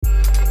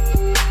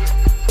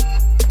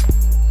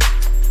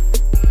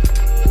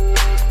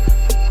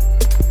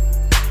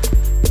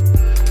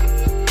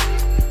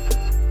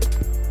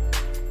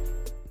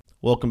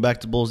Welcome back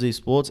to Ball Z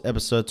Sports,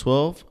 episode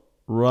 12,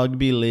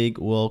 Rugby League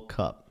World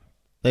Cup.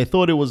 They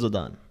thought it was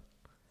done.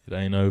 It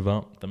ain't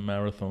over. The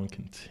marathon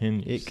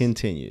continues. It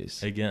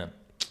continues. Again.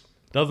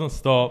 Doesn't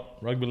stop.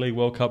 Rugby League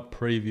World Cup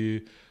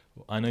preview.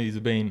 I know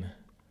you've been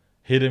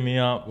hitting me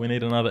up. We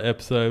need another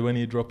episode. When are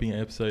you dropping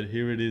an episode?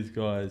 Here it is,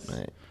 guys.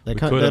 Mate, they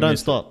don't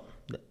stop.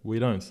 We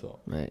don't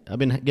stop. Mate, I've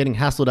been getting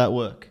hassled at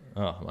work.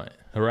 Oh, mate.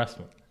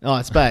 Harassment. Oh,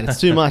 it's bad.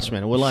 It's too much,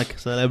 man. We're like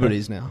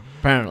celebrities now,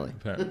 apparently.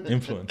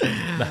 Influence.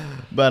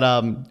 But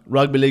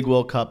Rugby League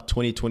World Cup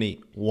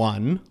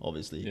 2021,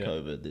 obviously, Yeah.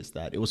 COVID, this,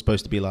 that. It was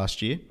supposed to be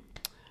last year.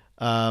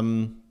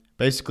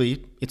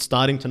 Basically, it's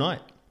starting tonight.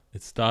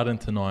 It's starting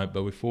tonight,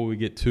 but before we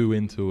get too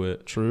into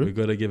it, True. we've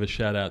got to give a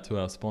shout out to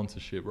our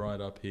sponsorship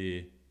right up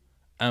here.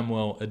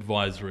 Amwell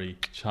Advisory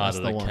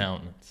Chartered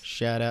Accountants.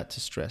 Shout out to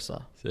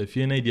Stressor. So if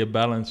you need your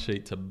balance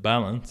sheet to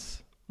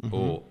balance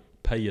or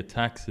pay your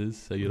taxes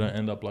so you don't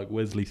end up like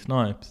Wesley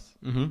Snipes,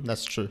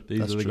 That's true.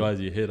 these are the guys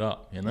you hit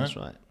up, you know? That's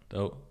right.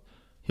 They'll,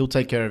 He'll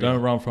take care of you.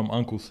 don't run from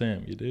Uncle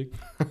Sam, you dig?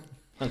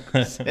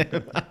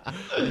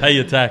 Pay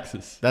your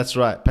taxes. That's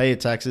right. Pay your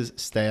taxes,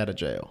 stay out of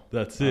jail.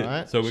 That's it.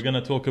 Alright. So we're going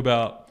to talk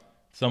about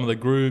some of the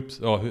groups,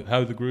 or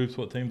how the groups,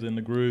 what teams are in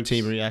the groups.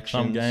 Team reactions.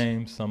 Some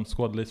games, some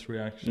squad list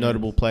reactions.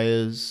 Notable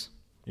players.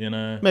 You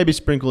know. Maybe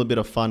sprinkle a bit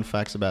of fun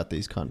facts about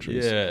these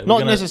countries. Yeah.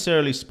 Not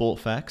necessarily sport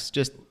facts,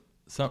 just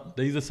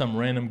These are some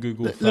random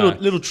Google facts.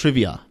 little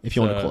trivia, if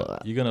you want to call it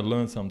that. You're going to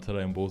learn some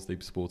today in Balls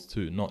Deep Sports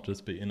too, not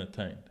just be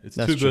entertained. It's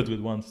That's two true. birds with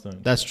one stone.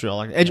 That's true.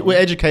 We're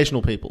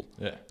educational people.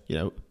 Yeah. You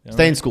know, You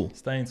stay know? in school.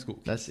 Stay in school.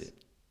 That's it.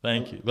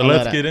 Thank you. But I'll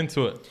let's let get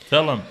into it.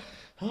 Tell them.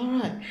 All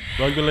right.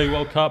 Rugby League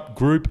World Cup,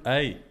 Group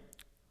A.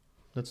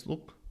 Let's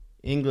look.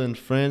 England,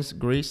 France,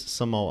 Greece,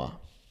 Samoa.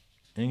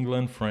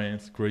 England,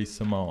 France, Greece,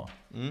 Samoa.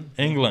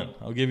 England.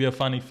 I'll give you a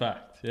funny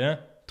fact, yeah?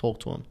 Talk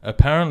to them.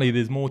 Apparently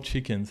there's more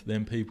chickens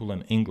than people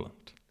in England,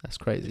 That's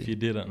if crazy. you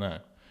didn't know.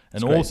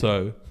 And crazy.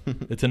 also,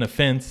 it's an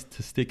offence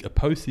to stick a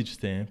postage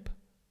stamp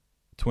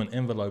to an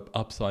envelope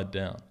upside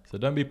down. So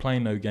don't be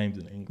playing no games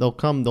in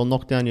England. They'll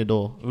knock down your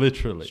door.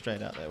 Literally.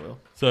 Straight out, they will.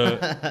 So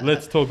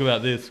let's talk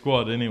about their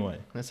squad anyway.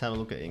 Let's have a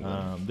look at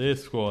England. Their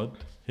squad,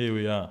 here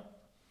we are.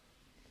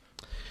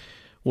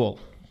 Well,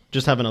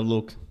 just having a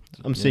look.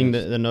 I'm seeing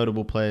the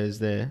notable players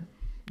there.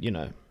 You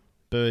know,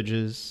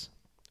 Burgess,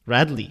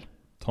 Radley.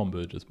 Tom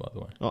Burgess, by the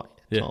way. Oh,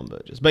 Yeah. Tom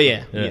Burgess. But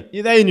yeah,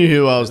 Yeah. they knew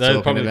who I was They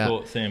talking probably about.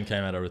 thought Sam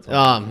came out of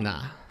retirement.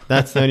 Nah.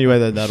 That's the only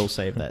way that'll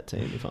save that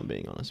team, if I'm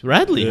being honest.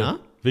 Radley, huh?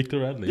 Victor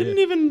Radley, Didn't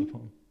yeah.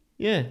 even...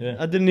 Yeah, Yeah.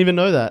 I didn't even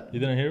know that. You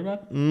didn't hear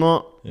about it?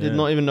 Did Yeah.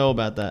 not even know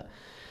about that.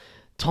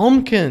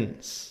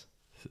 Tompkins.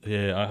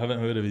 Yeah, I haven't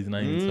heard of his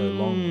name in so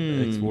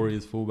long.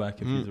 Ex-Warriors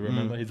fullback, if you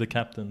remember. He's a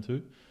captain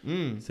too.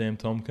 Sam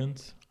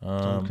Tompkins.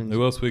 Tompkins.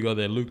 Who else we got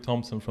there? Luke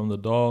Thompson from the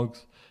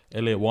Dogs.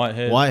 Elliot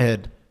Whitehead.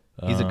 Whitehead.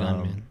 He's a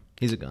gun, man.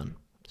 He's a gun.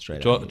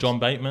 Straight up. John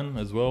Bateman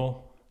as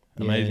well.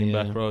 Amazing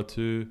Yeah. back row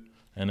too.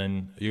 And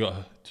then you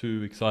got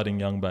two exciting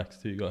young backs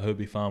too. You got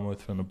Herbie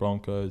Farmworth from the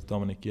Broncos,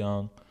 Dominic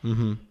Young.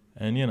 Mm-hmm.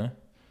 And, you know,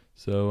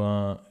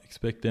 so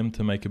expect them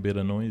to make a bit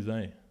of noise,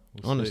 eh?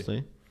 We'll see.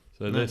 Honestly.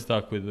 So they're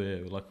stuck with,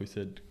 like we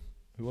said,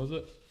 who was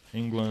it?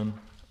 England.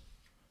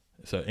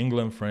 So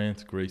England,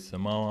 France, Greece,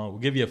 Samoa. We'll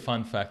give you a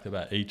fun fact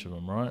about each of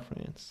them, right?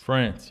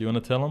 France. You want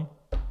to tell them?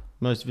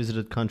 Most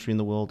visited country in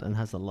the world and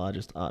has the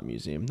largest art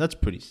museum. That's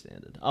pretty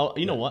standard. Oh,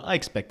 you know what? I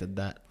expected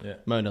that. Yeah.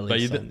 Mona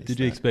Lisa. But did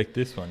you expect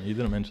this one? You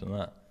didn't mention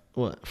that.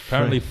 What?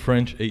 Apparently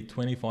French eat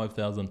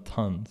 25,000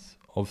 tons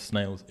of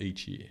snails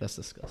each year. That's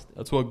disgusting.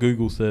 That's what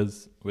Google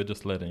says. We're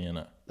just letting you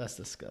know. That's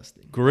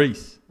disgusting.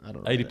 Greece. I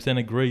don't know. 80%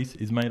 of Greece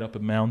is made up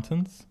of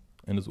mountains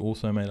and is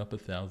also made up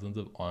of thousands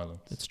of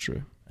islands. It's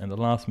true. And the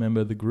last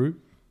member of the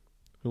group,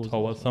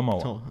 Toa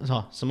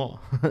Samoa. Samoa.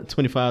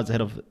 25 hours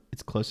ahead of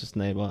its closest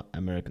neighbor,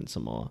 American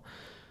Samoa.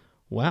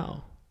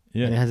 Wow.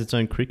 Yeah. And it has its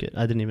own cricket.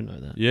 I didn't even know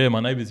that. Yeah, my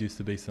neighbours used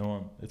to be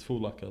Samoan. It's full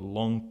like a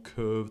long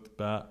curved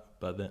bat,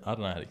 but then I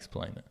don't know how to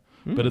explain it.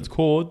 But it's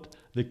called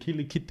the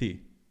Kilikiti.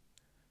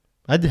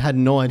 I had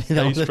no idea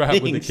that was a strapped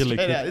thing. with the killer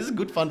Straight kid. out. This is a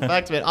good fun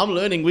fact, man. I'm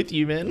learning with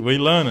you, man. We're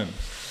learning.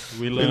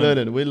 We're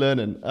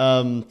learning.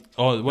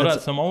 Oh, what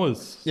about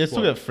Samoa's? Yeah, let's talk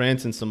squad? about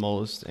France and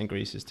Samoa's and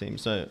Greece's team.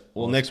 So,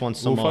 next one,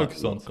 Samoa. We'll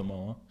focus on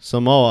Samoa.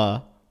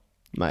 Samoa,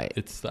 mate.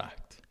 It's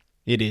stacked.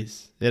 It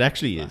is. It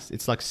actually is.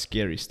 It's like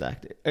scary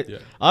stacked. Yeah.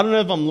 I don't know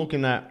if I'm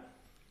looking at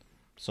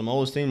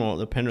Samoa's team or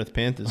the Penrith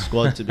Panthers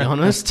squad, to be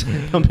honest.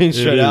 I'm being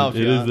straight out.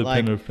 It is the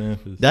Penrith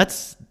Panthers.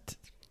 That's...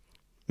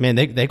 Man,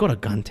 they got a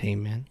gun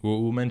team, man.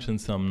 We'll mention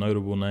some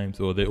notable names,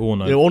 or they're all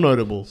notable. They're all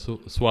notable.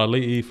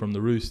 Swaliti from the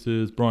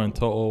Roosters, Brian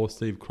To'o,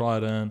 Steve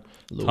Crichton,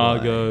 Luai.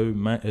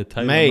 Targo,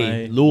 Taylor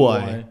May,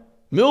 Luai.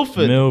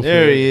 Milford.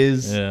 There he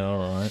is. Yeah, all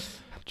right.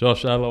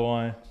 Josh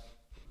Alawai.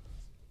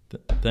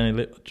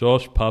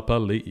 Josh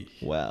Papali'i.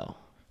 Wow.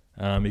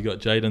 You got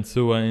Jaden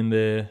Sewer in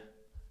there.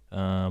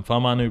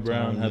 Famanu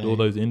Brown had all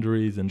those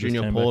injuries and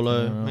Junior just came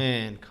Paulo. back.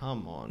 Man,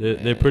 come on.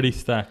 They're pretty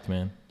stacked,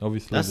 man.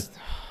 Obviously, That's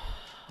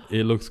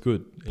it looks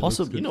good.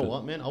 possible. You know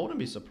what, man? I wouldn't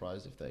be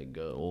surprised if they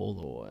go all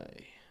the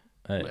way.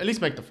 Hey, at least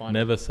make the final.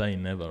 never say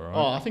never, right?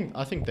 Oh, I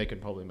think they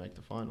could probably make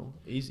the final.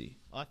 Easy.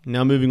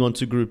 Now moving on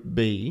to Group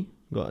B,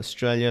 we've got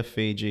Australia,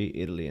 Fiji,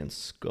 Italy, and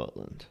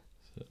Scotland.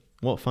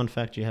 What fun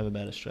fact do you have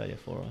about Australia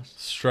for us?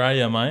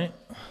 Australia, mate,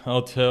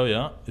 I'll tell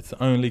you, it's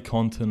the only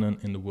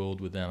continent in the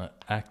world without an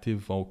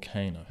active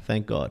volcano.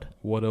 Thank God.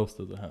 What else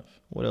does it have?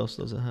 What else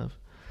does it have?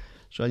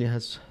 Australia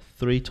has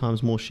 3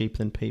 times more sheep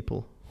than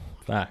people.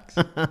 Facts.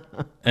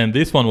 And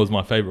this one was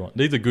my favourite one.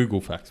 These are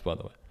Google facts, by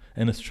the way.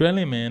 An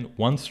Australian man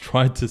once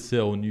tried to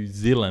sell New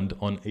Zealand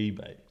on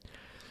eBay.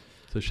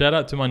 So shout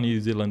out to my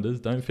New Zealanders.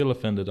 Don't feel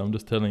offended. I'm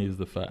just telling you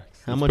the facts.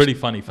 It's pretty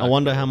funny facts. I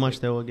wonder how much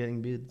they were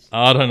getting bids.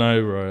 I don't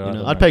know,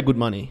 bro. I'd pay good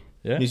money.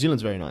 Yeah? New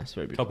Zealand's very nice.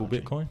 Very beautiful. Couple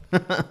Bitcoin?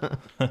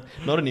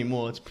 Not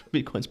anymore.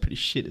 Bitcoin's pretty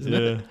shit, isn't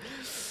it?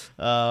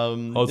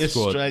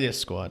 Australia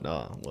squad.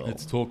 Oh, well.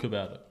 Let's talk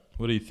about it.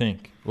 What do you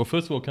think? Well,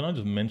 first of all, can I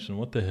just mention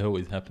what the hell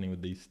is happening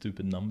with these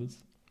stupid numbers?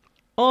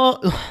 Oh,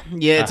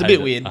 yeah, it's a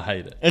bit weird. I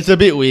hate it. It's a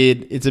bit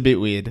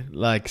weird.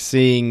 Like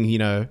seeing,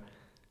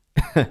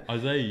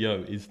 Isaiah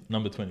Yeo is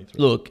number 23.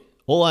 Look,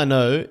 all I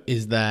know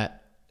is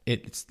that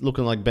it's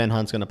looking like Ben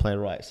Hunt's going to play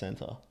right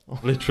centre.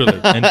 Literally.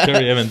 And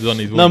Cherry Evans is on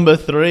his wing. Number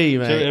 3,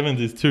 man. Cherry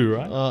Evans is 2,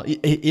 right? So he's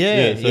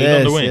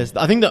on the wing. Yes.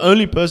 I think the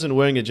only person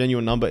wearing a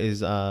genuine number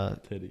is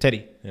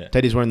Teddy. Yeah.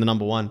 Teddy's wearing the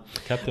number 1.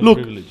 Captain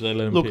privilege. They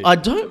let him pick. I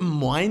don't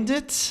mind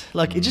it.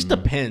 Like, it just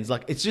depends.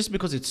 Like, it's just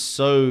because it's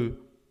so...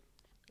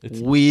 It's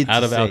weird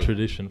out to of our see.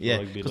 tradition.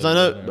 Yeah, because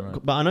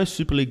I know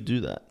Super League do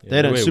that. Yeah,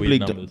 they don't. Super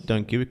League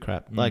don't give a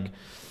crap. Like,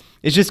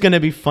 it's just going to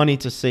be funny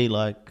to see,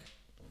 like,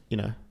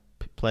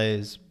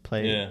 players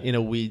play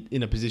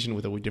in a position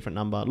with a different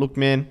number. Look,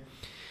 man,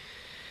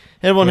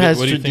 everyone has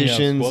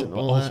traditions. And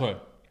all that. Sorry.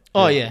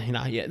 Oh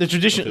yeah. The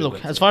tradition.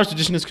 Look, as far as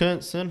tradition is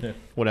concerned,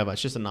 whatever.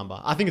 It's just a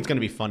number. I think it's going to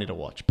be funny to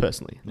watch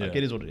personally. Like,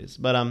 it is what it is.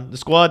 But the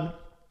squad.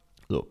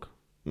 Look,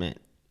 man,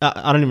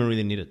 I don't even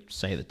really need to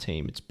say the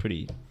team. It's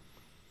pretty.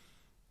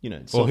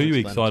 Well, who are you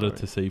excited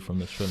to see from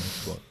the Australian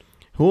squad?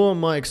 Who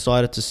am I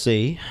excited to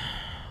see?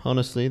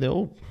 Honestly, they're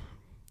all...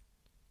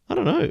 I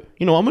don't know.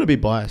 I'm going to be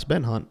biased.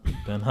 Ben Hunt.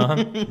 Ben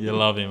Hunt? You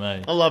love him,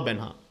 eh? I love Ben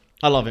Hunt.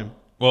 I love him.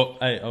 Well,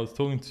 hey, I was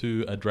talking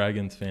to a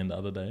Dragons fan the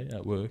other day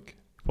at work.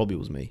 Probably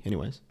was me.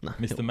 Anyways. Nah.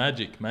 Mr.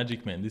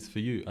 Magic Man, this is for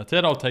you. I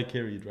said I'll take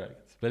care of your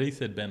Dragons. But he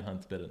said Ben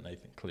Hunt's better than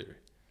Nathan Cleary.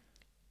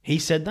 He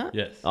said that?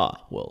 Yes.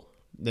 Well...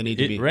 There need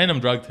to be random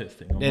drug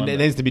testing. There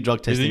needs to be drug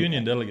testing. He's a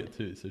union delegate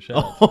too, so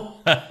shout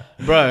out.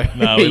 Bro.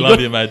 No, we love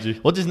you, Magic.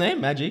 What's his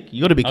name? Magic? You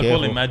got to be careful. I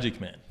call him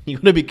Magic Man. You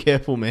got to be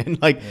careful, man.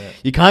 Like,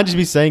 you can't just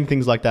be saying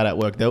things like that at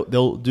work.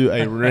 They'll do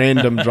a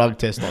random drug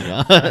test on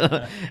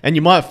you. And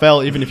you might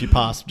fail even if you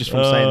pass just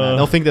from saying that.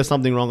 They'll think there's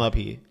something wrong up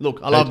here. Look,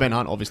 I love Ben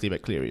Hunt, obviously,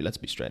 but Cleary, let's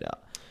be straight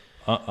out.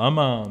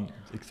 I'm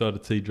excited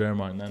to see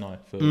Jeremiah Nanai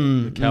for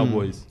the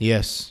Cowboys.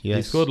 Yes.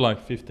 He scored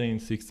like 15,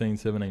 16,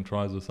 17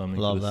 tries or something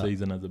for the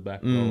season as a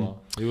back roller.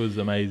 He was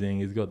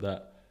amazing. He's got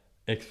that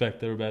X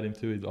factor about him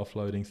too, his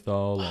offloading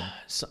style.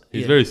 And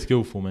he's very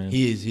skillful, man.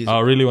 He is. I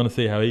really want to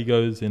see how he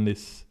goes in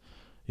this,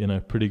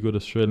 pretty good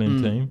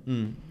Australian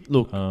team.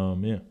 Look,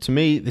 to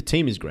me, the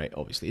team is great,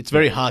 obviously. It's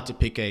very hard to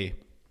pick a,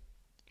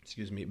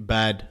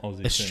 bad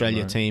Aussie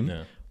Australia team.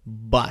 Yeah.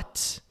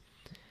 But...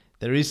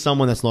 there is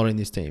someone that's not in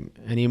this team,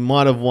 and he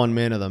might have won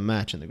man of the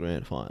match in the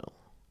grand final.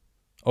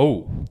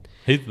 Oh,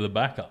 he's the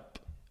backup.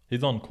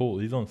 He's on call.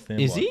 He's on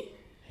standby. Is he?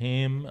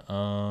 Him.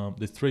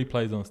 There's 3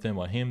 players on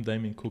standby. Him,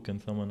 Damien Cook,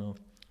 and someone else.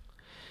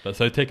 But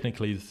so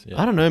technically,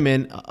 I don't know,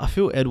 man. I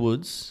feel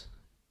Edwards.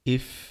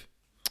 If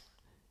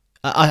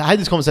I had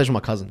this conversation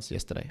with my cousins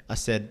yesterday, I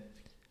said,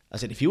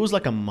 if he was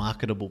like a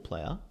marketable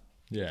player,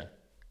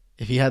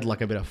 if he had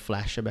like a bit of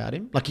flash about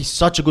him, like he's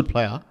such a good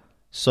player.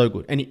 So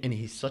good. And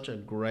he's such a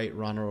great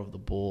runner of the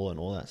ball and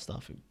all that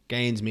stuff. He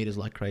gains meters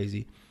like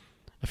crazy.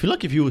 I feel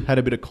like if you had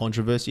a bit of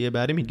controversy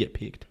about him, he'd get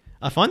picked.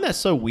 I find that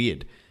so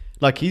weird.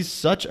 Like, he's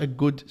such a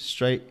good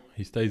straight...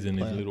 He stays in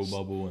his little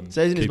bubble and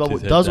stays in his bubble,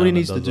 does what he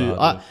needs to do.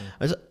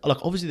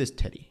 Obviously, there's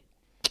Teddy.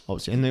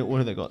 Obviously. And what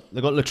have they got?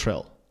 They got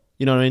Latrell.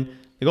 You know what I mean?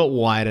 They got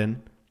Wyden.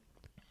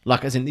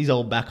 Like, as in, these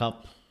old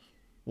backup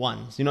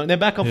ones. They're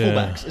backup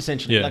fullbacks,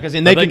 essentially. Yeah. Like, as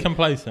in, they can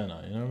play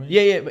centre, you know what I mean?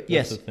 Yeah, but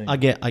yes, I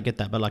get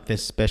that. But, like,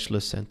 there's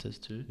specialist centres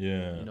too.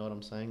 Yeah. You know what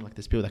I'm saying? Like,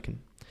 there's people that can...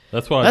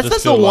 That's why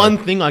that's the one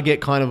thing I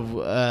get kind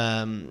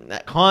of...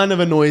 that kind of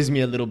annoys me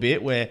a little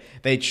bit, where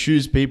they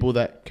choose people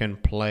that can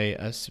play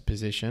a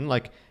position.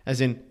 Like, as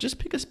in, just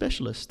pick a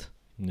specialist.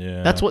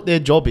 Yeah. That's what their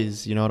job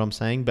is, you know what I'm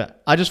saying?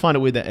 But I just find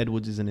it weird that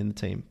Edwards isn't in the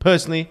team.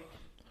 Personally...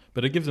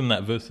 But it gives them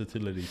that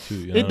versatility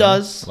too. It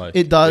does. Like,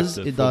 it does.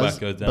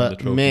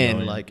 But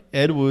man, like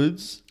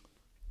Edwards,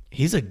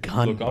 he's a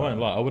gun. Look, I won't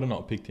lie. I would have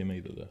not picked him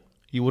either, though.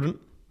 You wouldn't?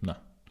 No.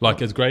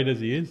 Like, as great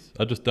as he is,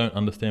 I just don't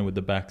understand with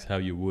the backs how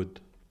you would.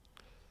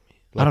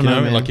 Like, I don't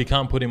know, man. Like, you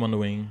can't put him on the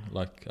wing.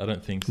 Like, I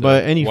don't think so.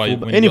 But any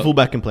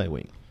fullback can play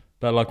wing.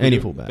 But like any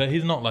fullback. But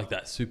he's not like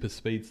that super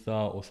speed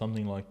star or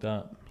something like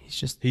that.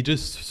 He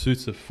just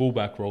suits a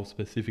fullback role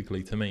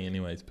specifically to me,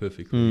 anyways,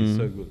 perfectly. He's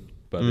so good.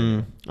 But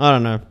anyway. I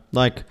don't know.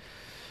 Like,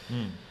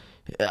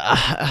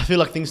 I feel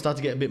like things start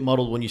to get a bit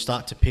muddled when you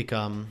start to pick,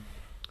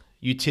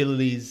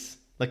 utilities,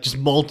 like just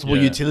multiple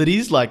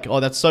utilities. Like, oh,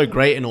 that's so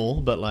great and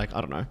all, but like,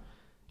 I don't know.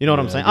 You know what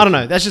I'm saying? I don't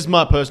know. That's just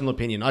my personal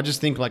opinion. I just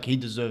think like he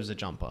deserves a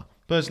jumper.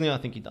 Personally, I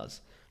think he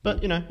does.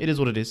 But you know, it is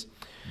what it is.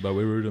 But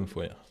we're rooting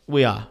for you.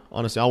 We are,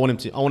 honestly. I want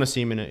to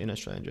see him in an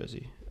Australian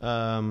jersey.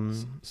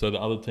 So the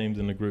other teams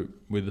in the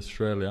group with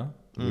Australia,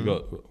 we've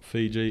got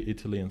Fiji,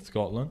 Italy, and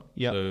Scotland.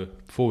 Yep. So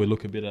before we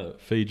look a bit at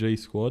Fiji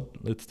squad,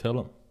 let's tell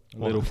them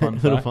a little fun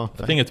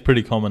fact. I think it's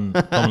pretty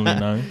commonly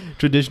known.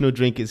 Traditional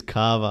drink is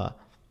kava.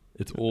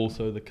 It's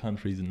also the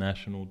country's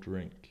national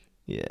drink.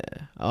 Yeah,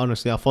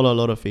 honestly, I follow a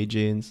lot of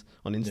Fijians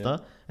on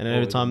Insta, and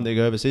every time they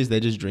go overseas, they're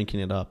just drinking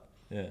it up.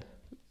 Yeah.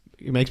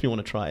 It makes me want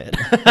to try it.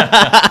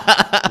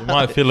 You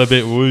might feel a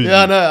bit woozy.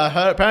 Yeah, no. I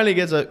heard apparently it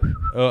gets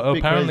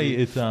apparently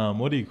it's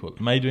what do you call it?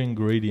 Major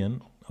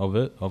ingredient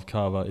of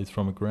kava is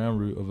from a ground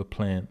root of a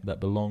plant that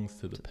belongs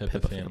to the pepper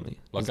family.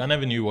 Like I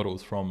never knew what it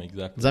was from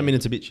exactly. Does that mean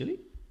it's a bit chili?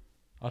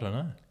 I don't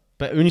know.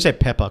 But when you say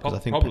pepper, because I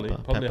think probably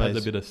pepper has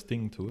is, a bit of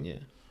sting to it. Yeah.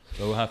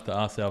 So we'll have to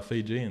ask our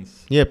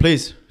Fijians. Yeah,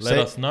 please. Let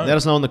us know. Let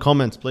us know in the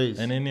comments, please.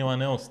 And anyone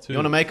else too. You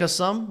want to make us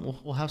some?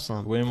 We'll have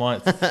some. We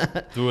might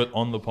do it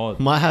on the pod.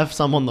 Might have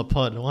some on the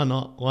pod. Why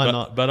not? Why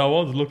not? But I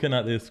was looking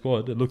at their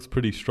squad. It looks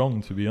pretty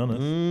strong, to be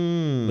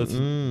honest.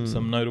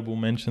 Some notable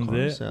mentions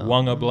there.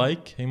 Wanga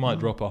Blake, he might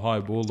drop a high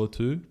ball or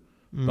two.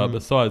 But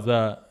besides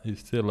that, he's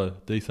still a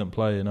decent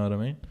player, you know what I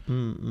mean?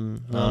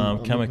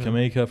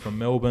 Kamika from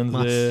Melbourne's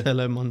there.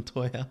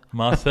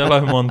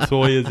 Marcelo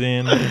Montoya's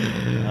in.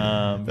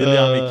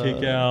 Viliami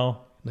Kikau.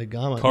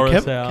 Nagama.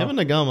 Kevin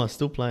Nagama's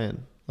still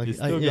playing. Like, he's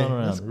still going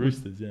around.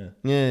 Roosters, yeah.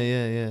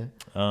 Yeah.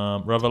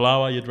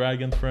 Ravalawa, your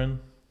Dragons friend.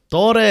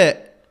 Tore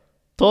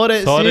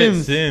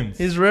Sims.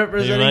 He's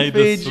representing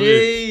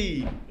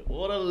Fiji.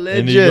 What a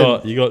legend.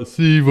 And you got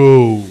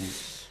Sivo.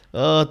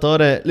 Oh,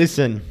 Tore,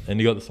 listen.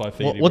 And you got the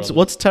Saifidi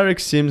What's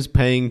Tarek Sims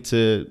paying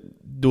to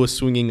do a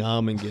swinging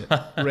arm and get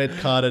red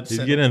carded? He's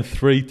getting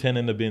 3-10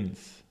 in the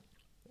bins.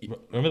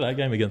 Remember that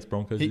game against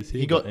Broncos this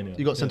year?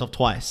 He got sent off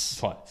twice.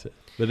 Yeah.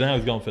 But now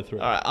he's gone for 3.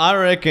 All right, I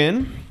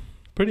reckon.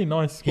 Pretty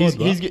nice squad.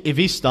 If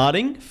he's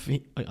starting,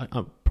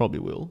 I probably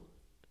will.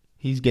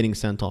 He's getting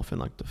sent off in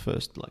like the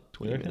first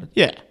 20 minutes.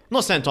 Yeah,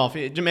 not sent off.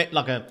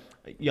 Like a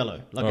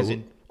yellow, as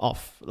in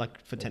off, like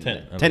for 10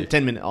 minutes.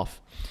 10 minute off.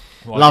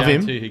 Well, love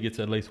him. He gets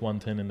at least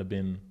 110 in the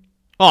bin.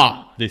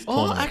 This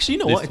tournament. Actually, you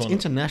know what? It's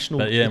international.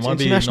 But yeah, it's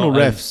international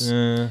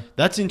refs.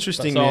 That's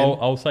interesting, so man.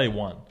 I'll say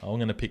 1. I'm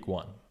going to pick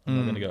 1. I'm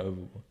not going to go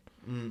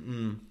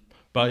overboard.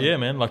 But yeah,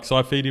 man, like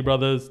Saifidi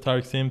brothers,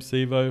 Tarek Sims,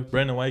 Sivo,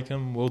 Brendan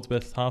Wakeham, world's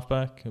best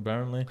halfback,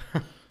 apparently.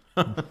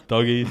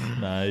 Doggies.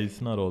 Nah,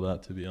 he's not all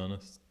that, to be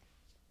honest.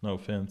 No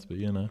offense, but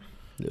you know.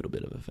 Little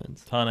bit of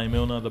offense. Tane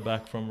Milner, the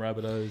back from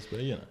Rabbitohs, but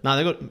you know. No,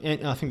 they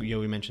got. I think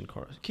we mentioned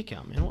Chorus. Kick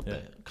out, man. What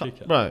the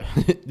kick out. Bro?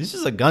 This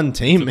is a gun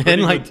team, it's a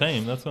man. Good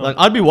team. That's what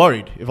I'd be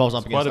worried if I was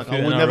up quite against. a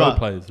few NRL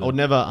players. I would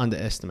never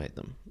underestimate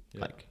them.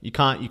 Yeah. Like you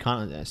can't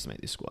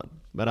underestimate this squad.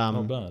 But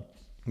not bad.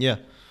 Yeah.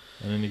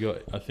 And then you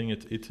got, I think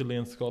it's Italy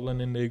and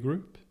Scotland in their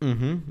group.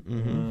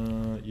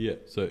 Yeah.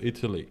 So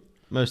Italy,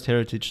 most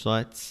heritage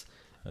sites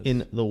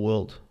in the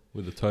world,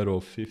 with a total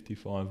of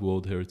 55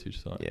 World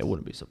Heritage sites. Yeah, I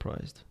wouldn't be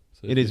surprised.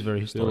 So it is very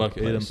historic.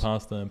 Feel like eating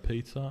pasta and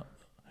pizza,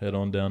 head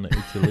on down to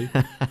Italy.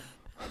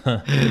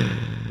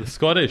 The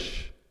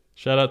Scottish,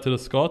 shout out to the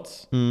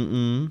Scots.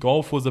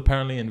 Golf was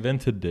apparently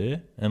invented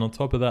there, and on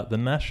top of that, the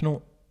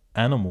national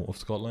animal of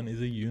Scotland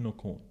is a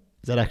unicorn.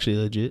 Is that actually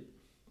legit?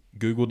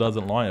 Google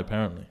doesn't lie,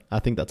 apparently. I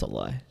think that's a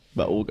lie,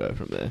 but we'll go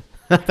from there.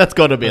 That's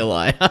got to be a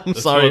lie. I'm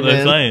sorry, what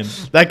they're man.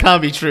 Saying. That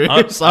can't be true.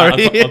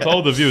 Sorry. I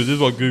told the viewers, this is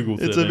what Google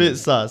said. It's a bit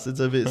sus. It's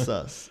a bit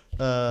sus.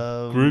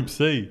 Group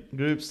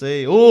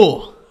C.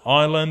 Oh.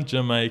 Ireland,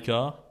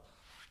 Jamaica.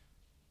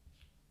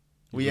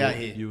 We out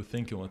here. You were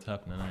thinking what's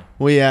happening, eh?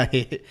 We out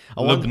here.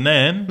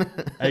 Lebanon,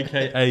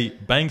 a.k.a.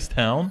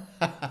 Bankstown,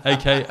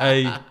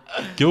 a.k.a.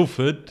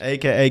 Guildford.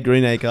 A.k.a.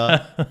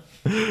 Greenacre.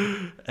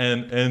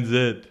 And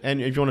NZ.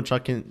 And if you want to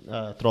chuck in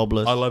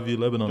Throbless. I love you,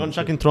 Lebanon. You want to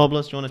chuck in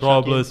Throbless? You want to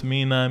chuck in? Throbless,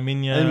 Mina,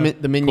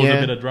 the Minya. Cause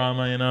a bit of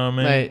drama, you know what I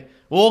mean? Mate,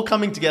 we're all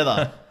coming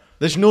together.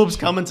 The Schnoobs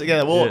coming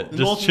together. The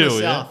North and the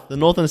South. The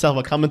North and the South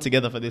are coming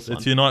together for this one.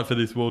 Let's unite for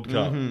this World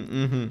Cup.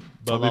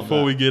 But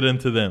before we get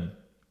into them,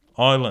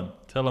 Ireland,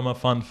 tell them a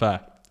fun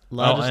fact.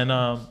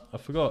 I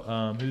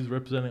forgot who's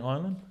representing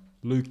Ireland?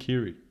 Luke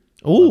Keary.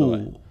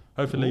 Ooh.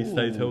 Hopefully he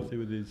stays healthy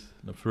with his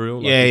for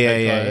real.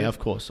 Yeah, of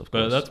course.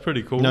 But that's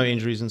pretty cool. No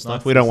injuries and stuff.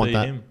 Nice we don't want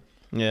that. Him.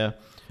 Yeah.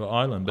 For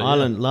Ireland.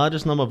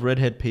 Largest number of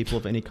redhead people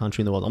of any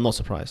country in the world. I'm not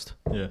surprised.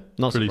 Yeah.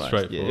 Not pretty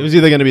surprised. straightforward. It was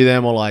either going to be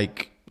them or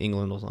like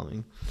England or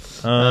something.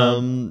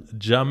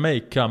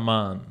 Jamaica,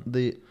 man.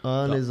 The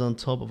island is on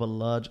top of a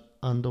large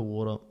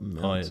underwater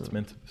mountain. Oh, yeah, it's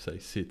meant to say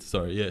sits.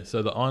 Sorry, yeah.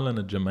 So the island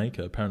of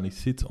Jamaica apparently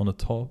sits on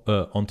top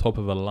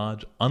of a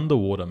large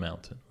underwater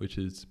mountain, which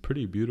is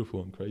pretty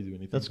beautiful and crazy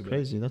when you think about it. That's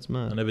crazy. That's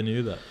mad. I never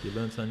knew that. You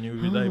learn something new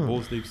every day.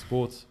 Balls deep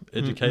sports,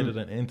 educated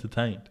and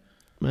entertained.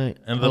 Mate,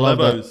 and the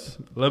Lebos,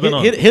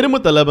 Lebanon. Hit him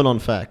with the Lebanon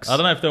facts. I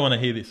don't know if they want to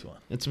hear this one.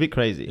 It's a bit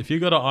crazy. If you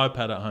got an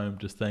iPad at home,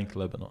 just thank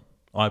Lebanon.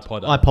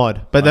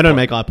 iPod. But they don't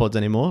make iPods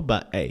anymore.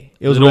 But hey,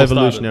 it was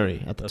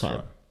revolutionary at the time.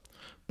 Right.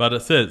 But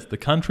it says the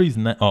country's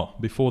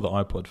before the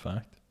iPod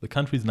fact, the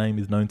country's name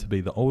is known to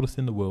be the oldest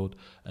in the world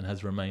and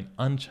has remained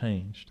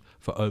unchanged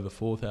for over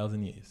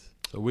 4,000 years.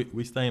 So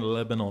we stay in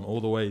Lebanon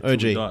all the way till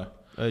we die.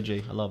 OG,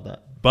 I love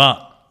that.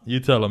 But you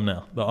tell them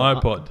now, the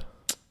iPod.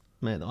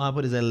 Man, the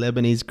iPod is a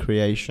Lebanese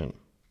creation.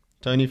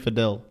 Tony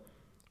Fadell,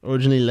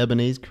 originally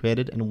Lebanese,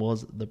 created and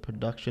was the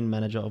production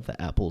manager of the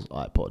Apple's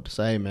iPod.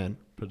 Say, man.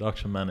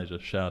 Production manager,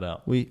 shout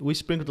out. We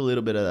sprinkled a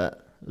little bit of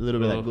that. A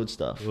little bit of that good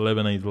stuff.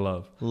 Lebanese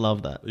love.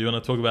 Love that. You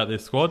want to talk about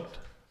this squad?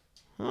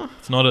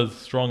 It's not as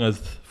strong as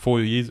 5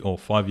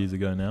 years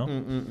ago now.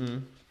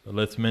 But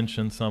let's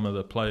mention some of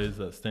the players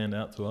that stand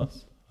out to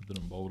us. I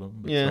didn't bold them,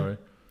 but sorry.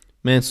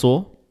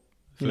 Mansour.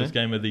 First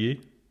game of the year.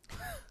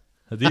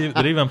 Did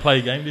he even play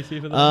a game this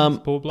year for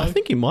the poor bloke? I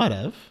think he might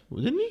have.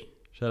 Didn't he?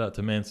 Shout out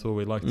to Mansour.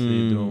 We'd like to see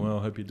you doing well.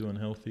 Hope you're doing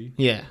healthy.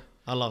 Yeah.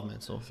 I love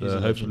Mansour. So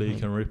hopefully he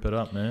can rip it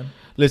up, man.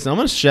 Listen, I'm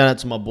going to shout out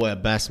to my boy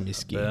Abbas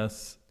Miski.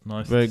 Abbas,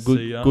 nice Very to good,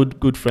 see ya.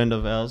 good friend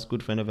of ours.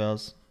 Good friend of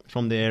ours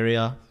from the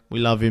area. We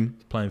love him.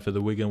 Playing for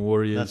the Wigan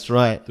Warriors. That's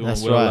right. Doing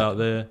well out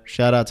there.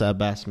 Shout out to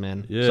Abbas,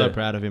 man. Yeah. So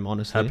proud of him,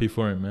 honestly. Happy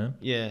for him, man.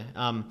 Yeah.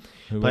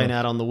 Playing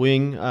out on the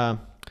wing.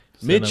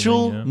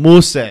 Mitchell wing,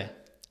 Mouzy.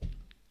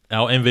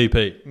 Our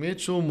MVP.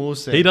 Mitchell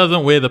Mouzy. He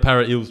doesn't wear the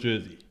Parrot Eels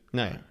jersey.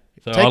 No.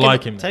 So I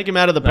like him. Take him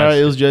out of the Parrot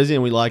Eels jersey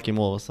and we like him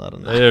all of a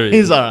sudden. There he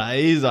he's all right.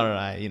 He's all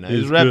right. You know,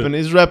 he's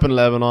repping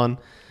Lebanon.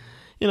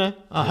 You know,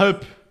 I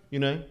hope, you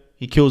know,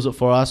 he kills it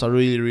for us. I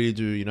really, really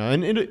do, you know.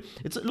 And it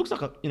looks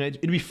like,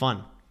 it'd be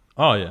fun.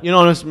 Oh, yeah. You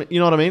know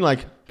what I mean?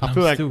 Like, I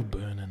feel I'm like... still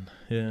burning.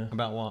 Yeah.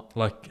 About what?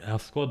 Like, our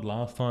squad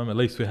last time, at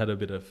least we had a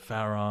bit of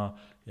Farah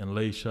and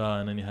Leisha,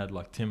 and then you had,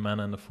 like, Tim Mann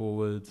in the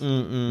forwards.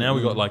 Now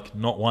we got, like,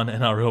 not one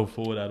NRL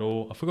forward at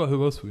all. I forgot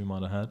who else we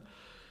might have had.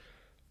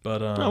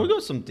 But no, we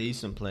got some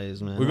decent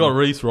players, man. We got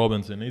Reece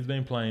Robinson. He's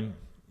been playing...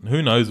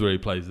 Who knows where he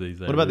plays these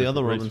days? What about the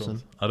other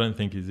Robinson? I don't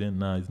think he's in.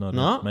 No, he's not.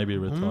 No? Maybe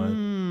retired.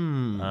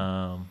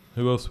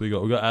 Who else we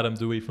got? We got Adam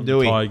Dewey from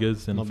the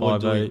Tigers in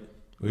 5'8".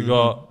 We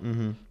got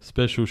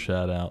special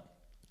shout out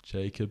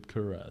Jacob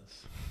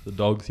Carraz, the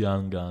Dog's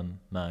young gun.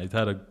 Nah, he's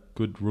had a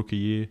good rookie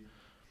year.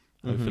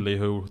 Hopefully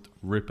he'll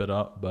rip it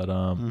up. But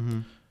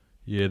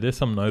yeah, there's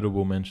some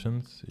notable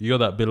mentions. You got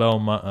that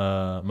Bilal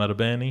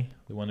Marabani,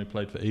 the one who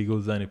played for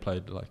Eagles. They only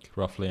played like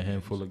roughly a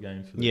handful of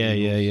games for the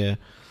Eagles. Yeah.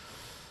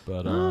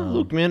 But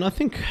look, man, I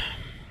think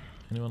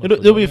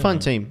it'll be a fun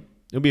team.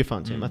 It'll be a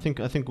fun team. I think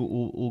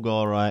we'll go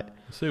all right.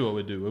 Let's see what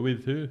we do. We're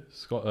with who?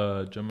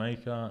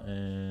 Jamaica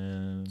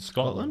and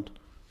Scotland.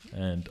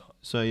 And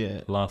so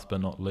yeah. Last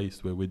but not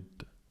least, we're with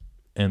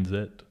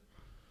NZ.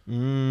 So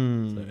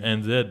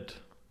NZ,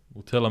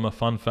 we'll tell them a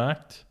fun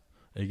fact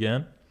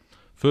again.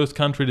 First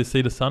country to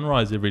see the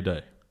sunrise every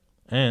day.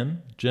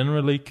 And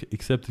generally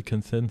accepted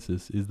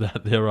consensus is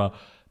that there are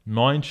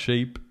 9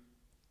 sheep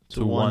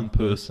to one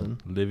person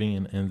living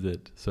in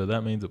NZ. So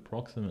that means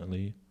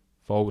approximately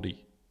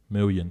 40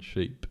 million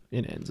sheep.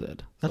 In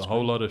NZ. That's a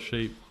whole lot of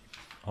sheep,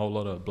 a whole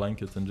lot of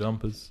blankets and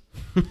jumpers.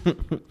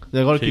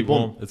 They've got to keep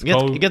warm.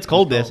 It gets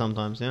cold there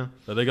sometimes, yeah.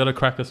 So they got to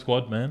crack a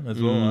squad, man,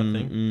 as well, I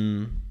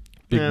think.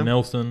 Big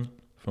Nelson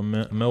from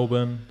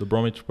Melbourne, the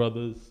Bromwich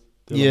brothers.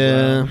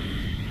 Dylan Brown,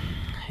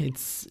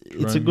 it's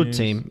a good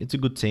team. It's a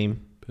good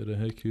team. Peter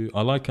Heku.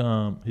 I like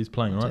he's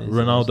playing, right?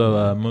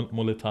 Ronaldo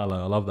Mulitalo.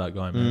 I love that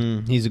guy,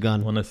 man. He's a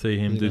gun. I want to see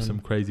him do some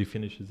crazy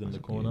finishes in the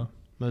corner.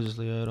 Moses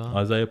Leota.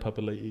 Isaiah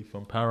Papali'i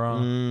from Para.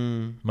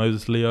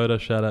 Moses Leota,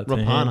 shout out to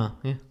him.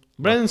 Yeah.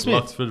 Brandon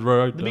Smith. Luxford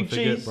Road, the big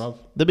cheese.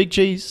 The big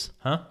cheese.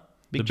 Huh?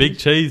 Big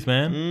cheese,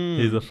 man.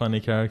 He's a funny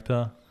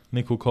character.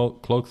 Nickel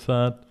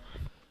Clogsard.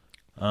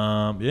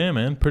 Yeah,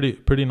 man.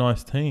 Pretty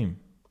nice team.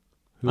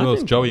 Who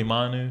else? Joey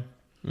Manu.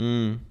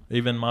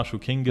 Even Marshall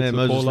King gets a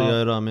call Moses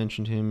Leota, I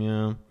mentioned him,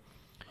 yeah.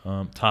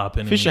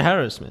 Tarpin. Fisher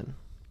Harris, man.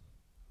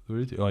 Who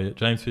is he? Oh, yeah.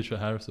 James Fisher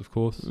Harris, of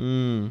course.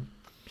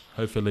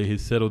 Hopefully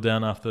he's settled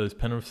down after those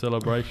Penrith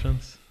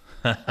celebrations.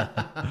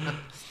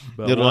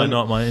 But why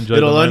not, mate?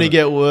 It'll only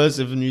get worse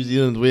if New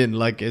Zealand win.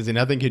 Like, as in,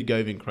 I think he'd go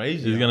even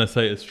crazy. He's going to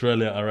say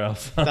Australia are our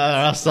sons.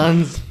 Our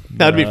sons.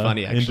 That'd be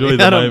funny, actually. Enjoy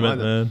the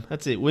moment, man.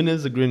 That's it.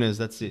 Winners are grinners.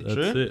 That's it.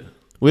 That's it.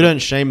 We don't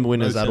shame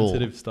winners at all.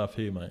 Sensitive stuff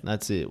here, mate.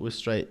 That's it. We're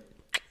straight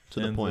to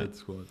the point.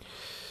 Squad.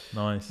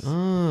 Nice.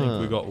 I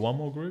think we got one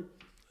more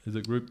group. Is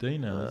it Group D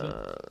now? Is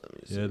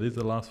it? Yeah, these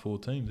are the last 4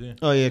 teams. Yeah.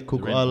 Oh yeah,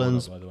 Cook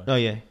Islands. Order, by the way. Oh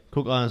yeah,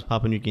 Cook Islands,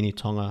 Papua New Guinea,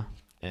 Tonga,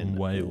 and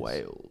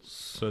Wales.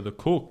 So the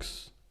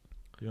Cooks.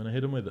 You want to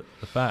hit them with it?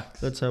 The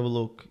facts. Let's have a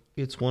look.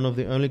 It's one of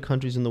the only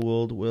countries in the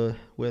world where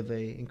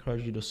they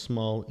encourage you to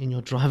smile in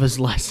your driver's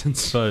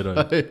license. Photo.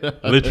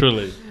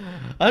 Literally.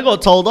 I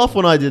got told off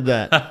when I did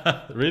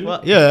that. Really?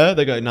 Well, yeah.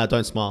 They go, no,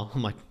 don't smile.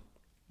 I'm like,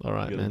 all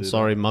right, man.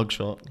 Sorry,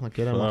 mugshot. Like,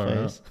 get out of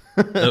my face.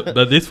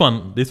 But this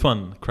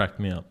one cracked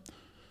me up.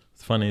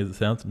 As funny as it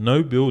sounds,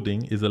 no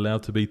building is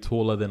allowed to be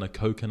taller than a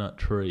coconut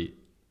tree.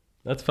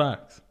 That's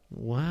facts.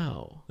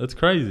 Wow. That's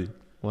crazy.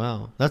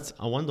 Wow.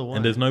 I wonder why.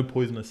 And there's no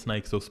poisonous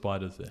snakes or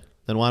spiders there.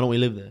 Then why don't we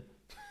live there?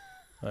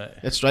 Right.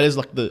 Australia's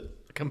like the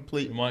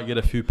complete. You might get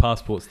a few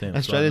passport stamps.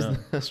 Australia's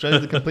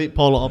the complete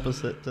polar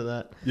opposite to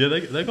that. Yeah,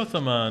 they got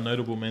some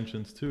notable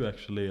mentions too.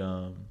 Actually,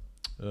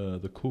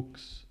 the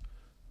Cooks.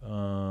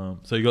 So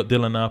you got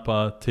Dylan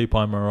Napa,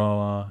 Tipai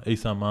Maroa,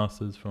 Isan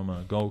Masters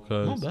from Gold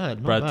Coast.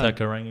 Not Brad bad.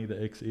 Takarangi,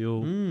 the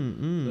ex-Eel.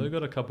 So they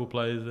got a couple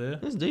players there.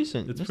 That's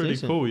decent. It's pretty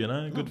cool, you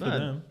know. Good for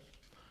them.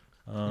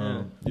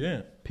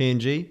 Yeah.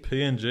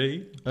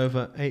 PNG.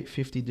 Over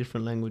 850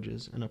 different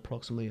languages and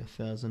approximately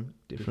 1,000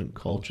 different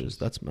cultures.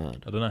 That's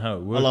mad. I don't know how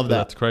it works. I love that.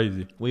 That's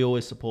crazy. We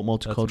always support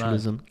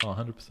multiculturalism. Oh,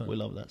 100%. We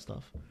love that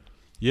stuff.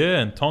 Yeah,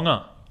 and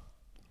Tonga.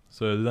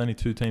 So there's only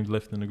 2 teams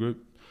left in the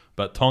group.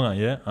 But Tonga,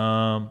 yeah.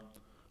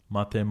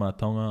 Mate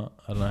Matonga.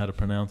 I don't know how to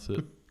pronounce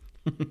it.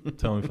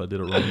 Tell me if I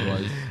did it wrong,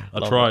 guys.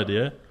 I tried,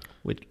 yeah.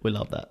 We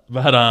love that.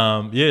 But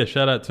yeah,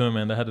 shout out to them,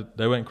 man.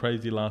 They went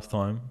crazy last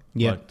time.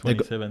 Yeah, like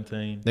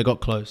 2017. They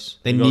got close.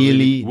 We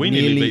nearly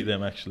beat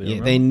them actually.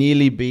 Yeah, they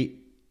nearly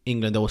beat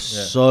England. They were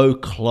so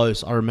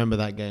close. I remember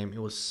that game. It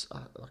was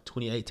like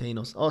 2018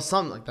 or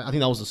something like that. I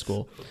think that was the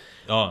score.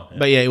 Oh, yeah.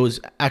 But yeah, it was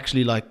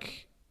actually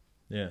like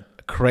a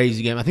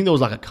crazy game. I think there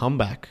was like a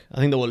comeback. I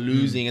think they were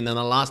losing, and then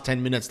the last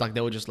 10 minutes, like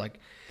they were just like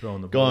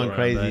going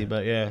crazy.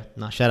 But yeah,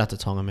 shout out to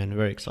Tonga, man.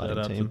 Very exciting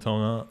team. Shout out to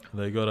Tonga.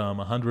 They got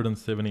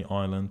 170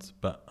 islands,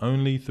 but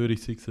only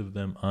 36 of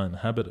them are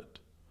inhabited.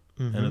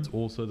 Mm-hmm. And it's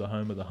also the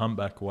home of the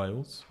humpback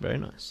whales. Very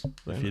nice.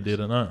 If you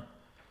didn't know.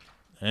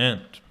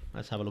 And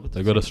let's have a look at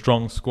they got a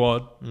strong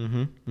squad.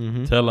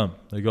 Tell them.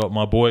 They got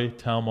my boy,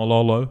 Tau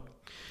Malolo.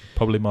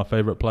 Probably my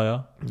favourite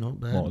player. Not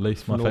bad. Or at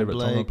least my favourite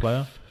Tonga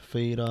player.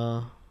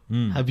 Feeder.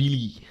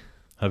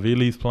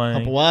 Havili's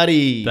playing.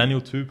 Hapawari. Daniel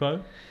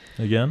Tupou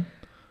again.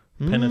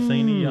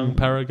 Penasini, young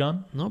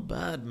Paragon. Not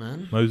bad,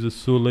 man. Moses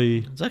Sully.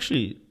 It's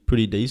actually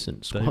pretty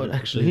decent squad,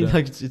 actually.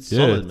 Like, it's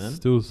solid, man.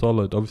 Still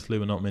solid. Obviously,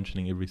 we're not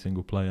mentioning every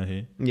single player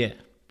here. Yeah.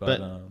 But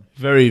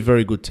very,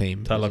 very good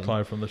team.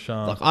 Talakai from the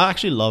Sharks. Like, I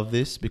actually love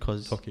this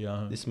because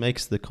this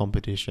makes the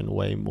competition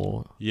way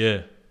more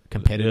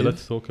competitive. Yeah,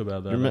 let's talk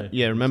about that.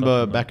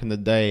 Remember back in the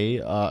day,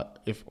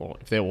 if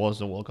there was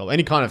a World Cup,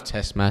 any kind of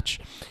test match,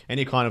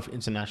 any kind of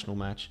international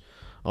match,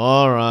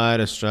 all right,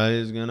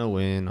 Australia's going to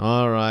win.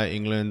 All right,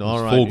 England.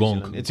 All right, New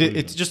Zealand.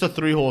 It's just a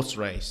 3-horse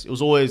race. It was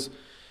always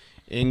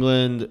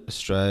England,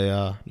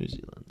 Australia, New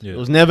Zealand. Yeah. It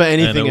was never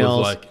anything else. It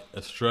was like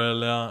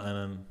Australia and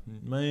then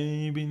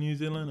maybe New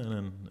Zealand and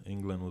then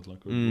England was like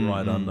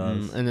right under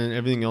us. And then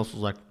everything else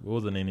was like... It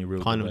wasn't any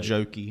real kind of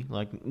jokey.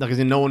 Like as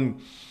in no one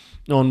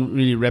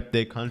really repped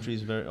their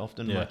countries very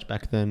often much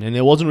back then. And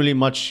there wasn't really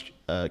much...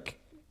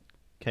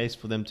 case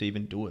for them to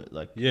even do it,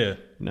 like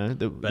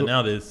but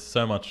now there's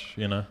so much,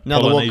 now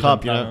the World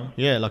Cup,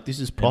 like this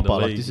is proper,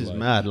 like this is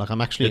mad, like I'm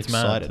actually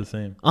excited to see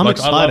him. I'm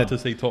excited. I love to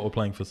see Toto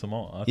playing for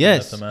Samoa.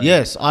 Yes,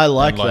 I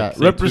like that.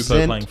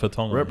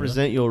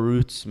 Represent your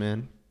roots,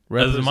 man.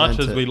 As much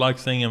as we like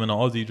seeing him in an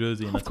Aussie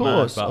jersey, and of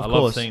course, I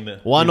love seeing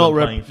that. Why not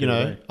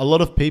a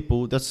lot of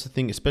people, that's the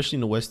thing, especially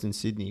in the Western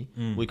Sydney,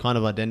 we kind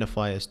of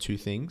identify as two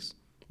things.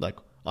 Like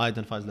I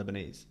identify as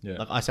Lebanese,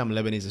 like I say I'm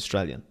Lebanese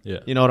Australian,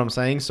 you know what I'm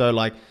saying? So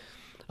like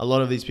a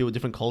lot of these people,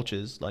 different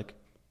cultures, like,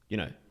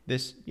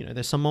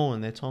 they're Samoan,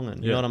 they're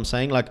Tongan. You know what I'm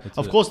saying? Like,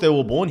 of course they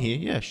were born here.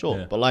 Yeah, sure.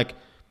 Yeah. But like,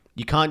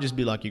 you can't just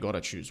be like, you got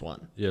to choose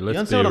one. Yeah, let's you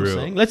understand be what real. I'm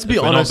saying? Let's be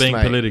honest, we're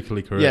not being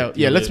politically correct.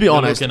 Yeah, let's be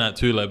honest. You're looking at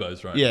two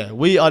Lebos, right? Yeah,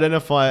 we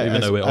identify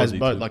as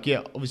both. Too. Like,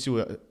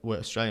 obviously we're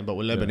Australian, but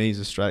we're Lebanese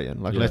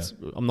Australian. Like,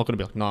 I'm not going to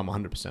be like, no, I'm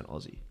 100%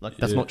 Aussie. Like,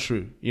 that's not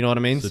true. You know what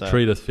I mean? So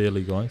treat us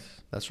fairly, guys.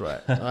 That's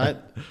right. All right.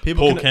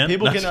 People can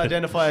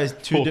identify as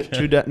two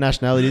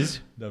nationalities,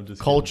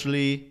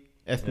 culturally,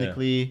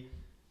 ethnically.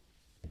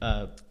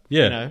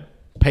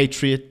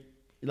 Patriotic.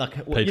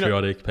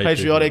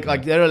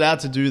 Like they're allowed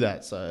to do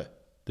that. So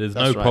there's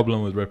no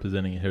problem with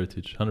representing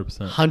heritage.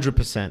 100%.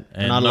 100%.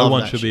 And no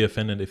one should be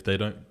offended if they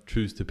don't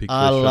choose to pick.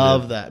 I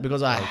love that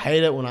because I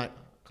hate it when I.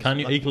 Can't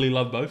you equally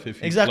love both?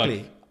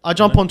 Exactly. I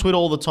jump on Twitter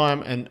all the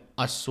time, and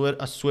I swear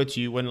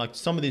to you, when like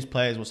some of these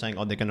players were saying,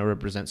 "Oh, they're going to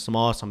represent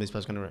Samoa," some of these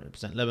players are going to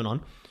represent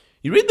Lebanon.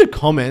 You read the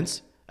comments,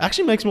 it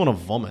actually makes me want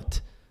to vomit.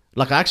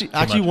 Like I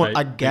actually want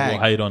a gag.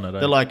 People hate on it.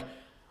 They're like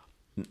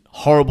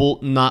horrible,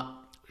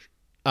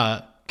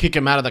 kick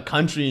him out of the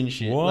country and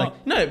shit. What?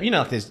 Like, no,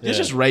 like there's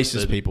just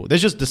racist people.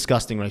 There's just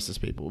disgusting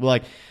racist people.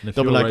 Like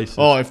they'll be like, racist,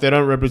 oh, if they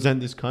don't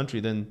represent this country,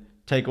 then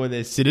take away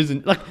their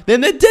citizen. Like then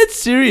they're dead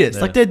serious.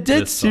 Like they're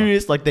dead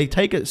serious. Like they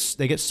get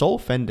so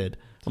offended.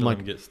 I'm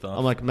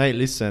like, mate,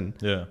 listen.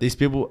 Yeah. These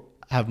people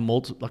have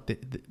multiple. Like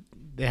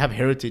they have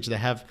heritage.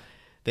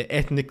 They're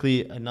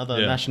ethnically another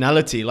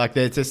nationality. Like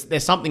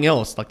there's something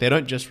else. Like they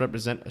don't just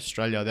represent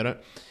Australia. They don't.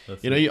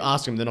 You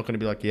ask them, they're not going to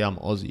be like, yeah, I'm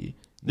Aussie.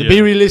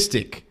 Be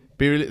realistic.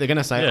 They're going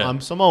to say,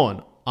 I'm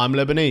Samoan. I'm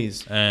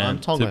Lebanese. And I'm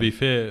Tongan. To be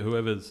fair,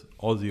 whoever's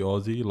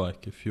Aussie,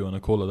 like if you want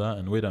to call it that,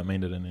 and we don't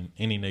mean it in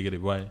any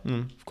negative way,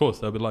 of course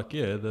they'll be like,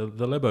 the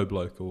Lebo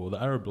bloke or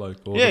the Arab bloke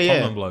or the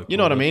Tongan bloke. You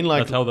know what I mean?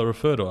 Like that's how they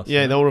refer to us.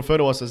 Yeah, they'll refer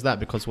to us as that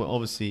because we're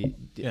obviously,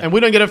 and we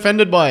don't get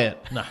offended by it.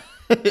 Nah.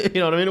 You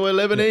know what I mean? We're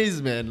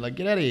Lebanese, man. Like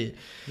get out of here.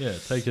 Yeah,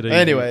 take it easy.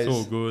 Anyways, it's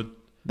all good.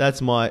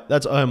 That's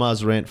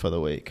Omar's rant for the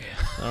week.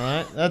 All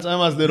right, that's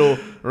Omar's little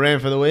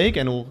rant for the week,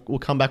 and we'll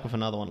come back with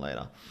another one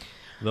later.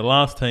 The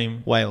last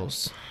team,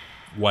 Wales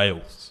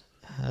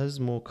has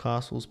more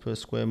castles per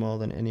square mile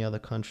than any other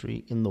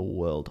country in the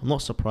world. I'm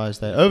not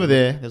surprised there. Over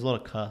there's a lot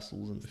of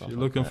castles and stuff. If you're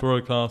looking for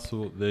a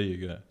castle, there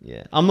you go.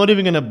 Yeah, I'm not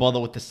even going to bother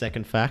with the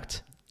second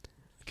fact.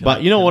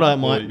 But you know what I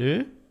might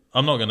do?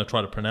 I'm not going to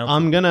try to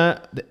pronounce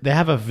it. They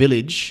have a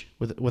village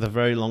with a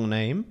very long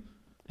name,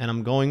 and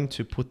I'm going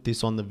to put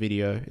this on the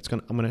video.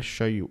 I'm going to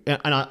show you.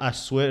 And I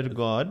swear to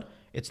God,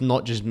 it's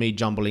not just me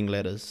jumbling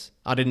letters.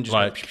 I didn't just...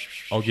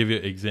 I'll give you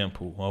an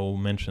example. I will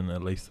mention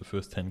at least the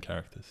first 10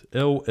 characters.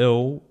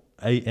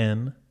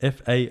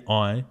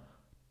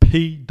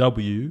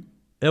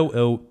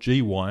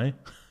 LLANFAIPWLLGY.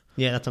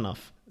 Yeah, that's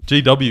enough.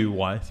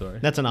 GWY, sorry.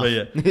 That's enough.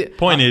 But yeah,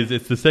 point is,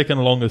 it's the second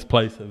longest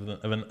place of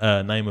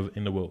a name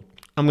in the world.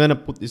 I'm gonna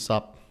put this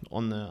up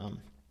on the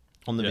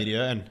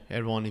video, and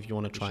everyone, if you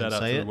want to try and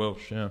say it.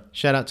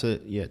 Shout out to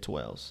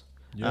Wales.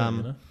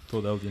 Yeah,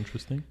 thought that was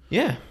interesting.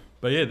 Yeah,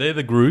 but yeah, they're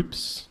the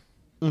groups.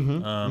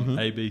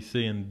 A, B,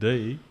 C, and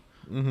D.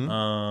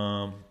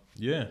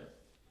 Yeah.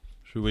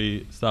 Should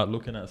we start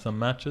looking at some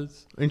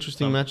matches?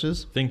 Interesting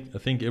matches. I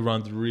think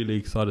everyone's really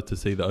excited to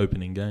see the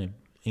opening game.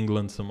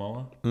 England,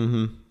 Samoa.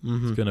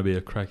 It's going to be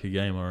a cracker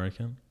game, I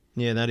reckon.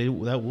 Yeah,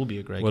 that will be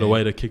a great game. What a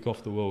way to kick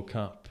off the World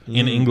Cup.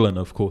 In England,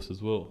 of course,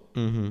 as well.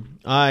 Who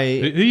are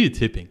you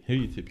tipping?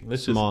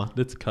 Samoa.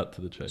 Let's cut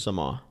to the chase.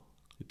 Samoa.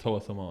 Toa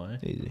Samoa, eh?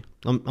 Easy.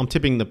 I'm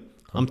tipping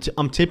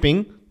I'm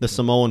tipping the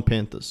Samoan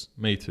Panthers.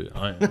 Me too.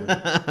 I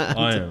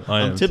am.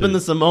 I'm tipping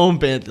the Samoan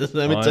Panthers.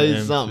 Let me tell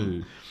you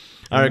something.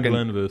 I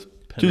reckon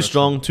too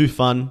strong, too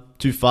fun,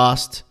 too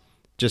fast,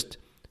 just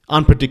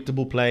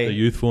unpredictable play. The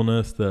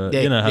youthfulness,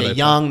 they're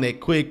young, they're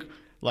quick,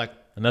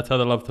 and that's how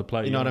they love to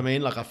play. You know what I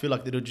mean? I feel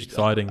like they'll just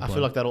exciting. I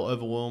feel like that'll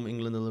overwhelm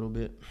England a little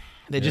bit.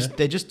 They're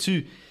just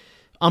too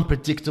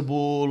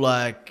unpredictable,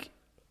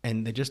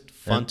 and they're just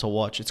fun to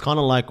watch. It's kind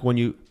of like when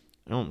you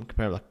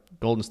compare it like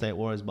Golden State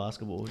Warriors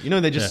basketball.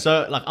 They're just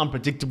so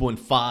unpredictable and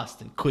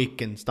fast and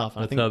quick and stuff.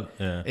 And I think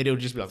it'll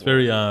just be like it's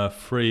very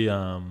free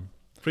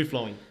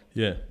flowing.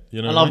 Yeah,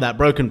 I love that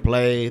broken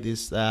play.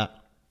 This that.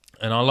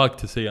 And I like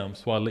to see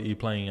Swaliti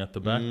playing at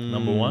the back,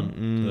 number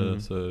one.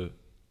 So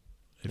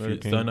if you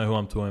don't know who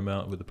I'm talking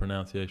about with the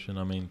pronunciation,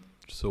 I mean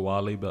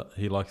Swali, but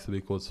he likes to be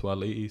called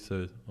Swaliti,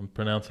 so I'm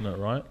pronouncing it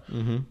right.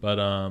 But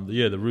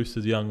the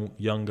Roosters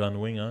young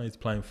gun winger, he's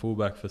playing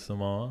fullback for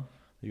Samoa.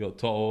 You got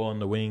To'o on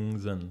the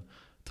wings and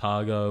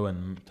Targo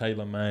and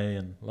Taylor May,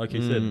 and like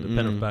you said, the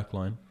Penrith back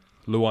line.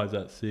 Luai's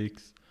at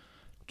 6.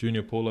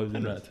 Junior Paulo's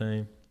in that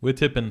team. We're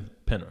tipping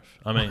Penrith.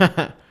 I mean,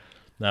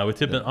 no, we're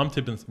tipping.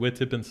 We're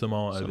tipping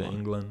Samoa over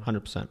England.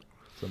 100%.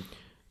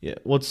 Yeah.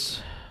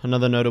 What's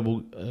another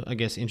notable,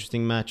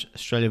 interesting match?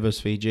 Australia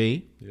versus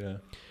Fiji. Yeah.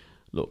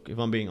 Look, if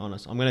I'm being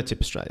honest, I'm going to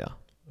tip Australia.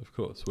 Of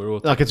course, we're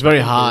all it's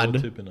very hard.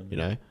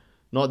 Them,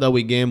 not that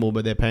we gamble,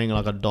 but they're paying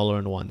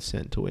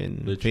 $1.01 to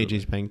win. Literally.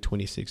 Fiji's paying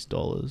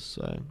 $26,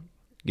 so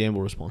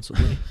gamble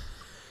responsibly,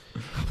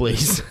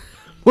 please.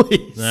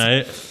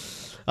 No,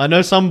 I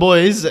know some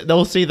boys,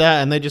 they'll see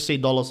that and they just see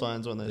dollar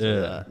signs when they see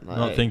that.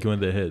 Not thinking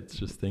with their heads,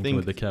 just thinking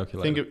with the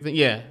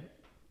calculator.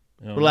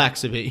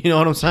 Relax a bit. You know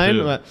what I'm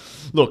saying? But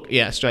look,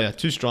 Australia,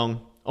 too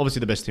strong. Obviously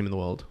the best team in the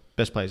world.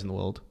 Best players in the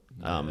world.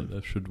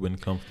 They should win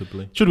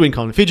comfortably.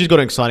 Fiji's got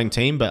an exciting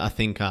team, but I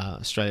think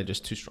Australia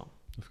just too strong.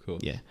 Of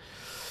course. Yeah.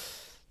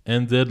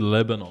 NZ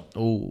Lebanon.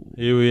 Oh,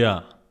 here we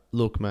are.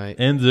 Look, mate.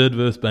 NZ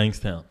versus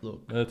Bankstown.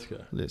 Look, let's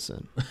go.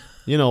 Listen,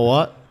 you know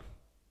what?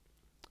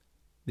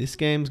 This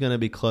game's gonna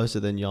be closer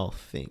than y'all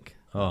think.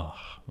 Oh,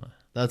 man.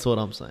 That's what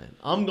I'm saying.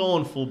 I'm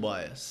going full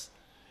bias.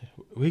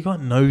 We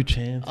got no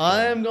chance.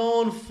 I am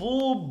going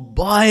full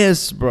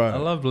bias, bro. I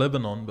love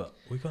Lebanon, but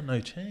we got no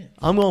chance.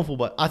 I'm going full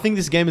bias. I think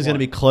this game is going to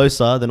be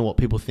closer than what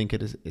people think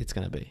it's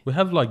going to be. We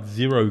have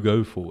 0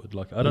 go forward.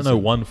 I don't know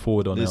one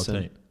forward on our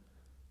team.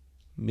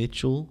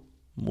 Mitchell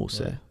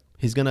Musa.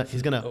 He's gonna.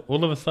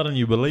 All of a sudden,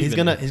 you believe. He's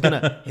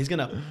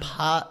gonna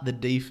part the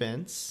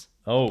defense.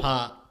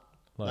 Part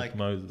like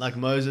Moses. Like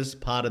Moses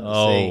parted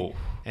the sea,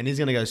 and he's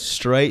gonna go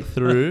straight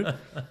through.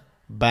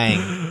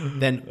 Bang.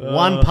 Then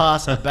one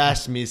pass,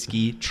 Abbas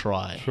Miski,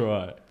 try.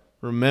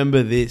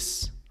 Remember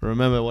this.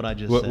 Remember what I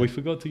just said. We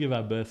forgot to give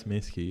Abbas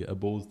Miski a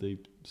Balls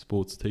Deep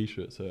Sports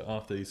t-shirt, so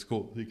after he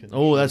scored, he can...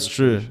 Oh, that's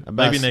true.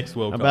 Abbas, maybe next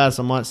World Cup. Abbas,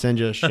 I might send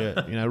you a shirt.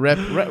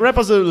 Rep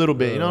us a little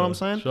bit, you know what I'm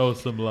saying? Show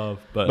us some love.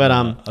 But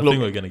I think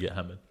we're going to get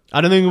hammered. I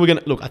don't think we're going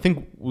to... Look, I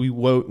think we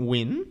won't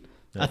win.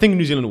 Yeah. I think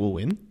New Zealand will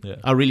win. Yeah.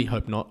 I really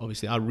hope not,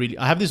 obviously.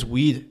 I have this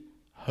weird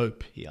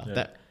hope here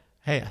that...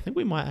 Hey, I think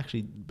we might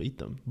actually beat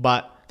them.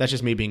 But that's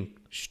just me being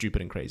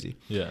stupid and crazy.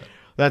 Yeah.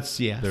 That's,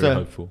 Very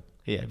hopeful.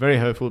 Yeah, very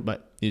hopeful,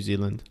 but New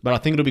Zealand. But I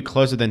think it'll be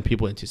closer than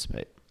people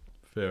anticipate.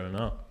 Fair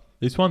enough.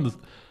 This one's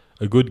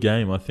a good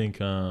game. I think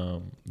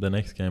the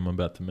next game I'm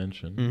about to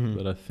mention.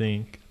 But I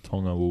think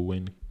Tonga will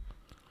win.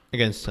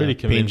 Against pretty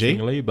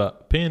convincingly. PNG?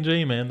 But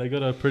PNG, man, they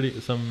got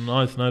some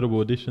nice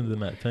notable additions in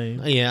that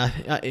team. Yeah,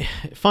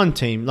 fun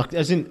team.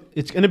 As in,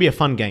 it's going to be a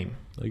fun game.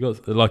 They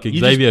got like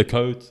Xavier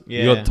Coates.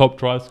 Yeah. You got top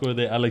try scorer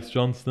there, Alex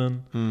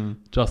Johnston.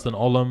 Justin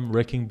Olam,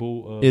 wrecking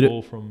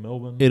ball from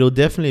Melbourne. It'll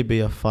definitely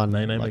be a fun.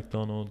 Nene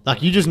McDonald.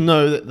 Like you just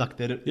know that like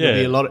there'll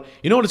be a lot of.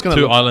 You know what it's gonna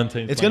Two look island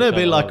teams. It's gonna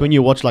be like when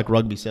you watch like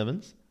rugby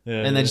sevens. Yeah,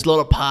 and there's just a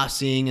lot of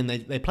passing and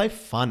they play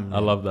fun. Man.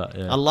 I love that.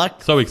 Yeah. I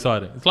like so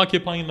exciting. It's like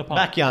you're playing in the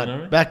park.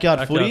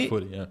 Backyard footy.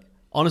 Yeah.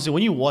 Honestly,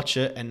 when you watch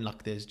it and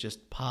like there's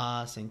just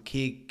pass and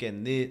kick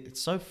and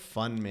it's so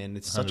fun, man.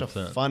 It's 100%. Such a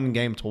fun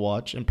game to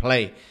watch and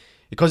play.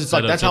 Because it's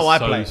like that's how I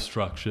play.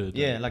 Structured.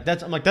 Yeah, like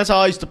that's how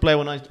I used to play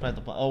when I used to play at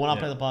the park. Or when I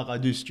play at the park, I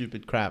do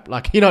stupid crap.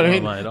 Like you know what I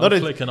mean? Mate, Not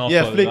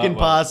flicking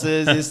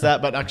passes, this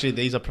that. But actually,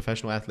 these are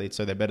professional athletes,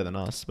 so they're better than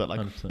us. But like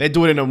 100%. They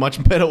do it in a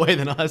much better way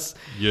than us.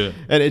 Yeah.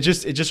 And it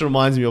just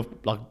reminds me of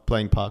like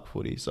playing park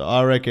footy. So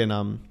I reckon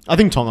I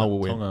think Tonga will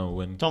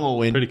win. Tonga will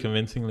win pretty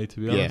convincingly, to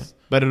be honest.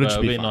 Yeah, but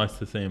it'll be nice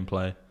to see him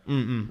play.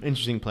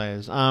 Interesting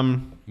players.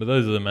 But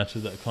those are the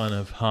matches that kind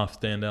of half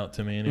stand out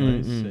to me,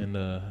 anyways, in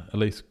the at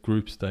least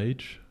group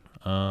stage.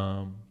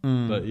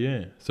 But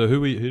yeah, so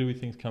who do we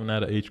think's coming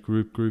out of each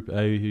group? Group A, who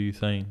are you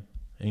saying?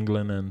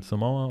 England and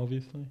Samoa,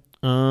 obviously.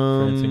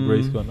 France and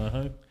Greece got no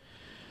hope.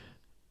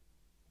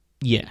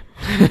 Yeah.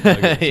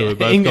 Okay, so we're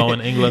both going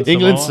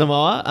England,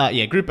 Samoa.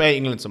 Yeah, Group A,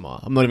 England,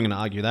 Samoa. I'm not even going to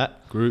argue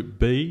that. Group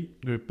B,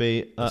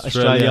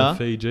 Australia, and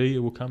Fiji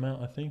will come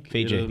out. I think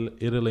Fiji,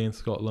 Italy and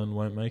Scotland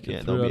won't make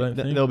it through. I don't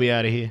think they'll be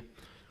out of here.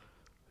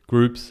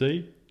 Group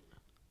C,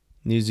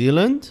 New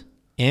Zealand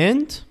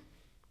and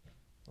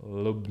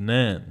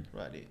Lebanon.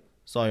 Right.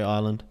 Sorry,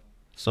 Ireland.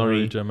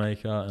 Sorry,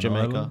 Jamaica.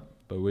 Ireland,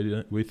 but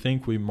we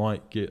think we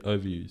might get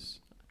overuse.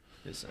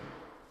 Listen,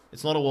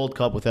 it's not a World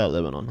Cup without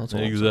Lebanon. That's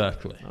all.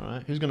 Exactly. All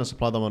right. Who's going to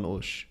supply them on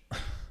Ush?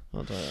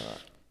 I'll tell you that.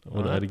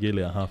 Or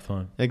Adigili at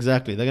halftime.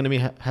 Exactly. They're going to be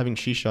having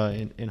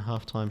shisha in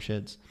halftime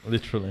sheds.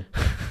 Literally.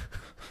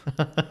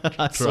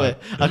 I swear.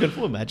 I can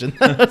full imagine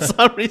that for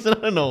some reason. I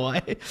don't know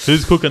why.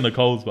 Who's cooking the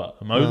coals,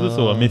 but Moses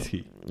or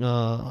Miski?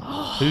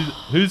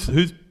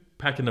 Who's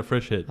packing the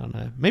fresh head? I don't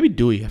know. Maybe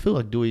Dewey. I feel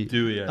like Dewey.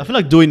 Yeah. I feel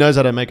like Dewey knows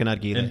how to make an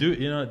adgile.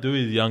 And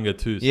Dewey's younger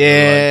too. So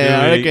yeah,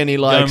 I reckon he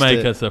likes to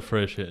make us a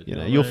fresh head. You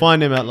know, you'll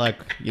find him at like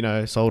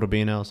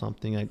Soldabina or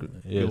something.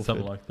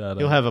 Something like that.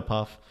 He'll have a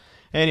puff.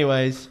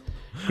 Anyways,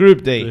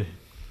 Group D.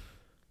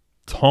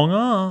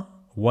 Tonga,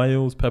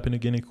 Wales, Papua New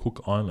Guinea,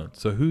 Cook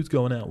Islands. So who's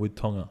going out with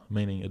Tonga,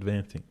 meaning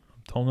advancing?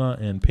 Tonga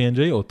and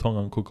PNG or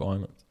Tonga and Cook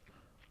Islands?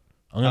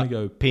 I'm going to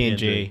go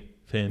PNG.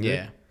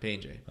 Yeah,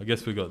 PNG. I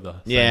guess we got the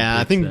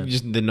I think then.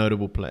 Just the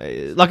notable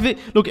players. Like,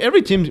 look,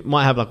 every team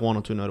might have like one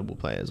or two notable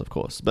players, of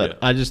course. But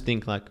I just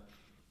think like,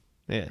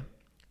 they're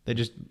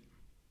just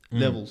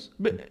levels.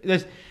 But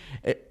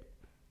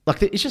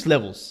it's just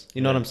levels.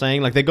 You know what I'm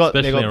saying? Like they got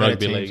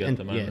Rugby teams. League at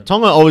the moment.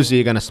 Tonga obviously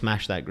are going to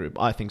smash that group.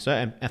 I think so.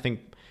 And I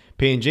think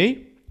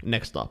PNG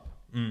next up.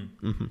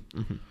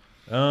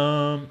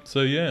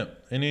 So yeah,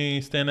 any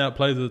standout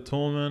players of the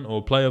tournament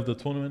or player of the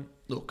tournament?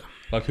 Look,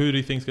 like who do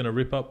you think is going to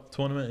rip up the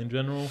tournament in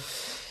general,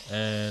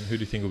 and who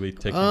do you think will be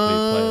technically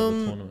player of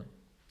the tournament?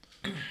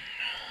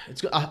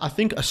 I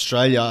think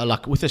Australia,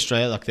 like with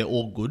Australia, like they're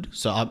all good.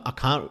 So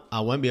I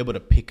won't be able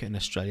to pick an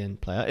Australian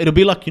player. It'll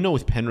be like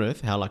with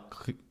Penrith, how like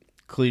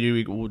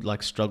Cleary would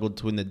like struggle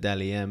to win the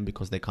Dally M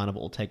because they kind of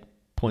all take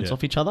points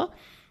off each other.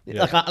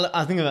 Yeah. Like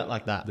I think of it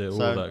like that. They're all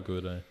that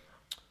good, eh?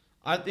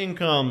 I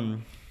think I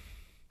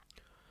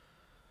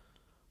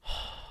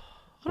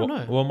don't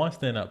know. Well, my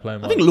standout player.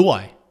 I think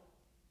Luai.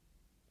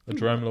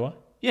 Jerome Luai.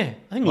 Yeah,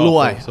 I think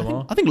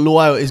Luai. I think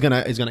Luai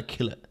is gonna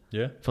kill it.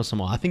 Yeah, for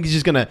Samoa. I think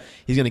he's gonna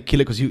kill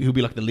it because he'll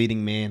be like the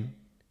leading man.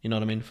 You know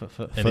what I mean? For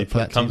he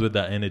that comes team. with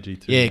that energy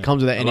too. Yeah, man. he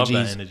comes with that energy.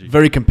 Love that energy.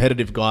 Very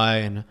competitive guy,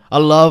 and I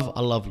love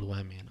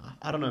Luai, man.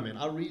 I don't know, man.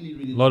 I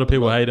really. A lot of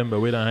people hate him,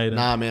 but we don't hate him.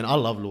 Nah, man, I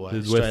love Luai.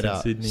 There's straight Western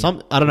out.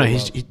 Sydney. I don't know.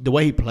 The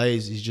way he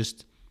plays is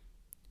just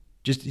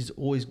he's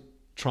always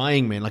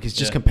trying, man. Like he's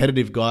just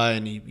competitive guy,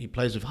 and he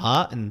plays with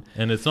heart, and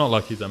it's not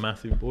like he's a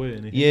massive boy or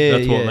anything. Yeah,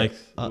 that's what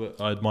makes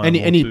I admire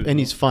him more and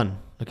he's fun.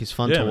 Like he's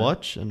fun to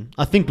watch, and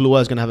I think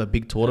Luai is gonna have a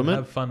big tournament.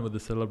 Have fun with the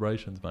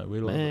celebrations, mate.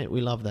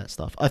 We love that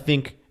stuff. I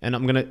think, and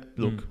I'm gonna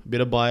look a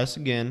bit of bias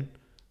again.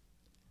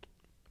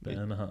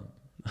 Ben Hunt.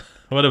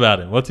 What about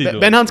him? What's he doing?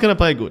 Ben Hunt's gonna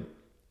play good.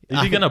 Is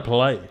he gonna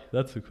play?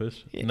 That's the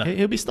question. Yeah, no.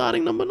 He'll be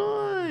starting number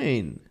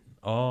 9.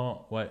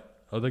 Oh wait.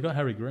 Oh, they got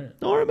Harry Grant.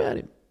 Don't worry about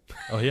him.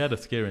 Oh, he had a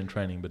scare in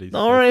training, but he's...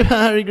 Don't worry about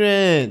Harry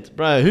Grant.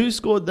 Bro, who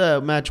scored the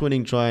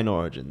match-winning try in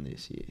Origin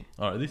this year?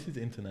 All right, this is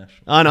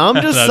international. I know,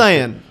 I'm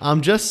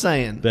just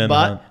saying.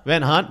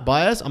 Ben Hunt,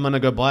 bias. I'm going to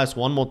go bias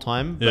one more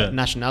time. But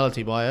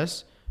nationality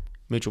bias,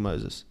 Mitchell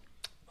Moses.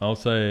 I'll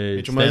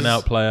say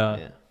standout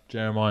player,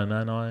 Jeremiah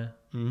Nanai.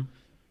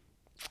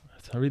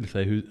 I really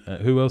say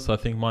who else I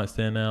think might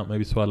stand out.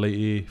 Maybe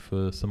Swali'i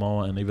for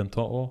Samoa and even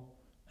To'o.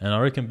 And I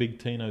reckon Big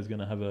Tino is going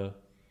to have a...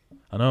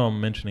 I know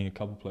I'm mentioning a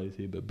couple players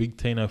here, but Big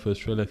Tino for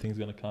Australia I think is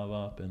going to carve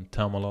up, and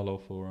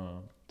Taumalolo for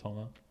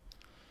Tonga.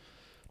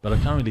 But I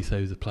can't really say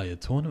who's the player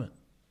of the tournament.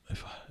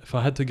 If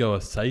I had to go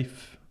a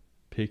safe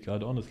pick,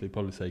 I'd honestly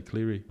probably say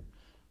Cleary.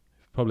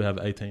 Probably have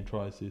 18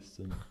 try assists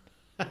and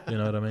You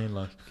know what I mean?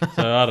 Like,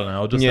 so I don't know.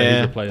 I'll just say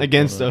he's a player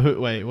against who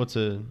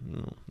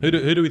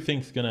do we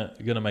think's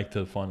gonna make to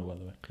the final, by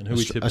the way? And who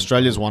we tipping?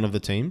 Australia's one of the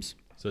teams.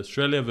 So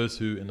Australia versus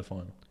who in the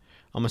final?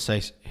 I'm gonna say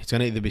it's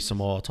gonna either be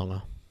Samoa or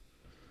Tonga.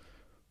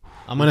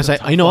 I'm gonna say,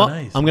 you know what?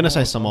 I'm gonna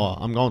say Samoa.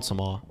 I'm going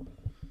Samoa.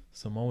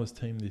 Samoa's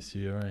team this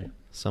year, eh?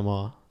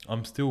 Samoa.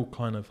 I'm still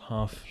kind of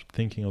half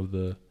thinking of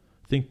I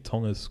think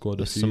Tonga's squad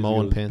The a few Samoan years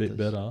ago was a Panthers. bit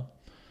better,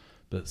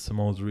 but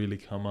Samoa's really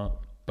come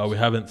up. But we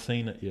haven't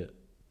seen it yet.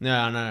 No,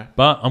 I know.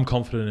 But I'm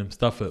confident in him.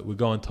 Stuff it. We're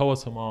going Toa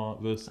Samoa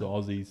versus the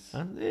Aussies.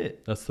 That's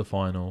it. That's the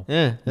final.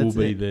 Yeah, we'll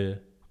be there.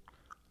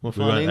 We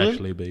won't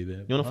actually be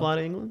there. You want to fly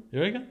to England?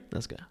 You reckon?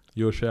 Let's go.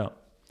 Your shout.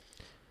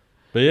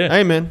 But yeah.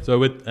 Hey, man.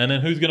 So and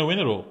then who's going to win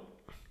it all?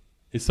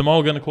 Is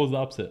Samoa going to cause the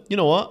upset? You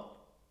know what?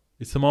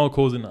 Is Samoa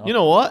causing the upset? You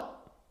know what?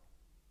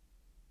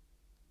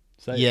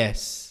 Say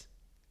yes.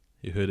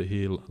 It. You heard it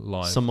here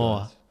live.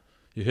 Samoa. Guys.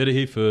 You heard it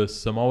here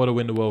first. Samoa to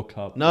win the World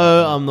Cup.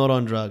 No, I'm not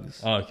on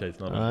drugs. Oh, okay. It's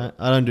not. All right?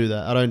 I don't do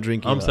that. I don't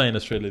drink. I'm saying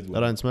Australia's win. I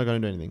don't smoke. I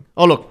don't do anything.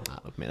 Oh, look,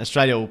 man.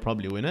 Australia will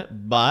probably win it,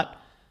 but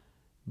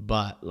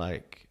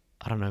like,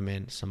 I don't know,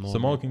 man.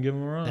 Samoa can give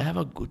them a run. They have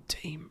a good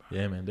team, bro.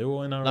 Yeah, man. They're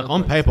all in our like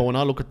on paper. When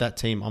I look at that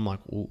team, I'm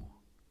like, ooh.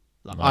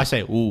 Like I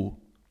say, ooh.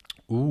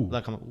 Ooh.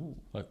 Like I'm like, ooh.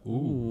 Like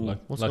ooh. Like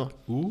what's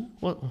ooh.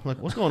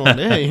 What's going on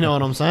there? You know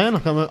what I'm saying?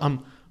 Like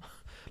I'm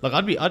like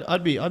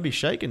I'd be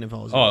shaking if I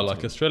was. Oh, like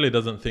team. Australia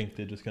doesn't think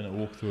they're just gonna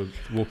walk through.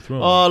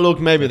 Oh, look,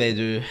 maybe they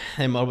do.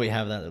 They probably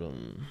have that little.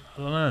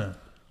 I don't know.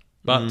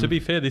 But to be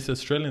fair, this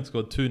Australian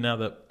squad too. Now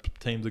that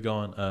teams are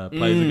going,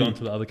 players are going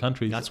to the other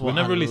countries. That's we've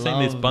never really seen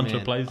this bunch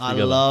of players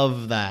together. I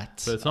love that.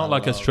 So it's not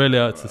like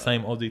Australia. It's the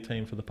same Aussie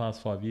team for the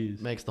past 5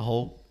 years. Makes the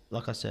whole,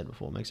 like I said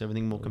before, makes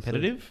everything more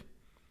competitive,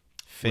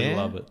 fair. We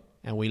love it.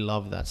 And we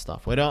love that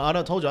stuff. I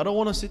told you, I don't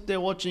want to sit there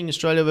watching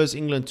Australia versus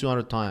England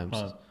 200 times.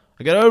 Oh.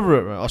 I get over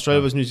it, bro.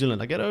 Australia versus New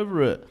Zealand. I get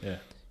over it. Yeah.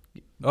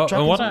 Oh,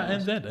 and what about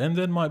NZ?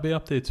 NZ might be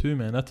up there too,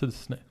 man. That's a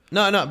snake.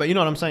 No, but you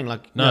know what I'm saying.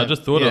 Like, I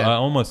just thought I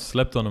almost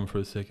slept on them for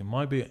a second.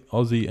 Might be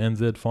Aussie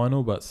NZ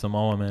final, but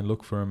Samoa, man,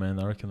 look for them, man.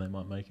 I reckon they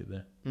might make it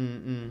there.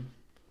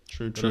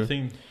 True. I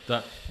think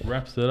that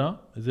wraps it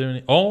up. Is there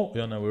any? Oh,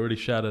 yeah, no, we already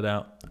shouted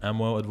out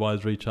Amwell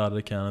Advisory Chartered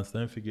Accountants.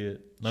 Don't forget,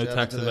 no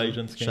tax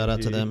evasion scheme. Shout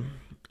out to them.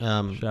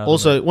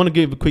 Also, want to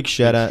give a quick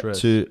shout out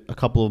to a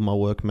couple of my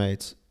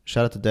workmates.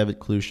 Shout out to David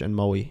Klush and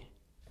Moe.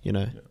 You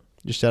know,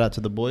 just shout out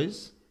to the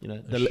boys. You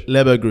know, the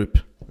Lebo group.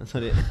 That's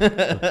what it.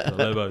 The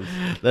Lebos.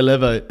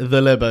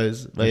 The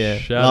Lebos. But yeah,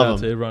 shout out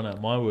to everyone at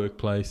my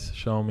workplace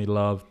showing me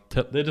love.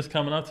 They're just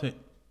coming up to me.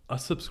 I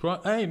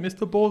subscribe. Hey,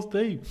 Mr. Balls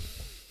Deep.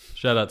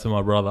 Shout out to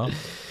my brother.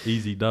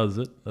 Easy does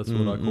it. That's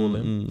what I call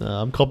him.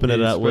 I'm copping it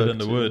at work.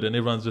 Spreading the word, and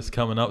everyone's just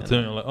coming up to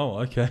me. I'm like, oh,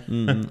 okay.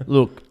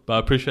 Look, but I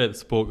appreciate the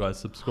support, guys.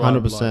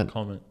 Subscribe, 100%. like,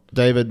 comment.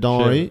 David,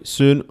 don't worry.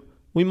 Soon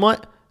we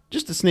might.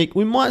 Just a sneak.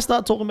 We might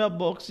start talking about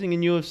boxing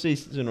and UFC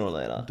sooner or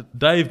later.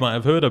 Dave, mate,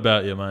 I've heard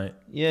about you, mate.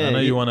 Yeah, I know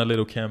you want a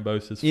little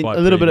Cambosis fight.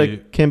 A little bit of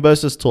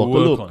Cambosis talk.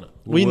 We'll but look,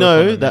 we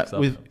know that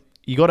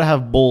you got to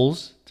have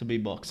balls to be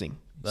boxing.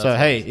 That's so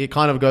hey, it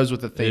kind of goes with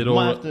the theme.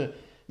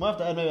 Might have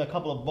to add maybe a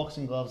couple of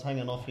boxing gloves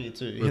hanging off here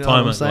too. You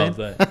Retirement gloves,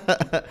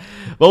 eh?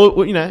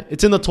 Well, you know,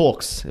 it's in the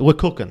talks. We're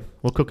cooking.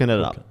 We're cooking it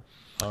up.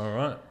 All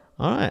right.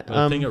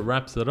 I think it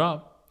wraps it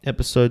up.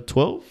 Episode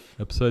 12.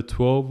 Episode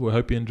 12. We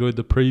hope you enjoyed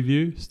the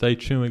preview. Stay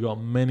tuned. We got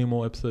many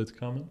more episodes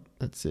coming.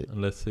 That's it. And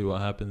let's see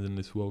what happens in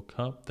this World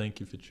Cup. Thank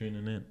you for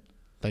tuning in.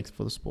 Thanks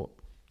for the support.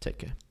 Take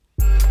care.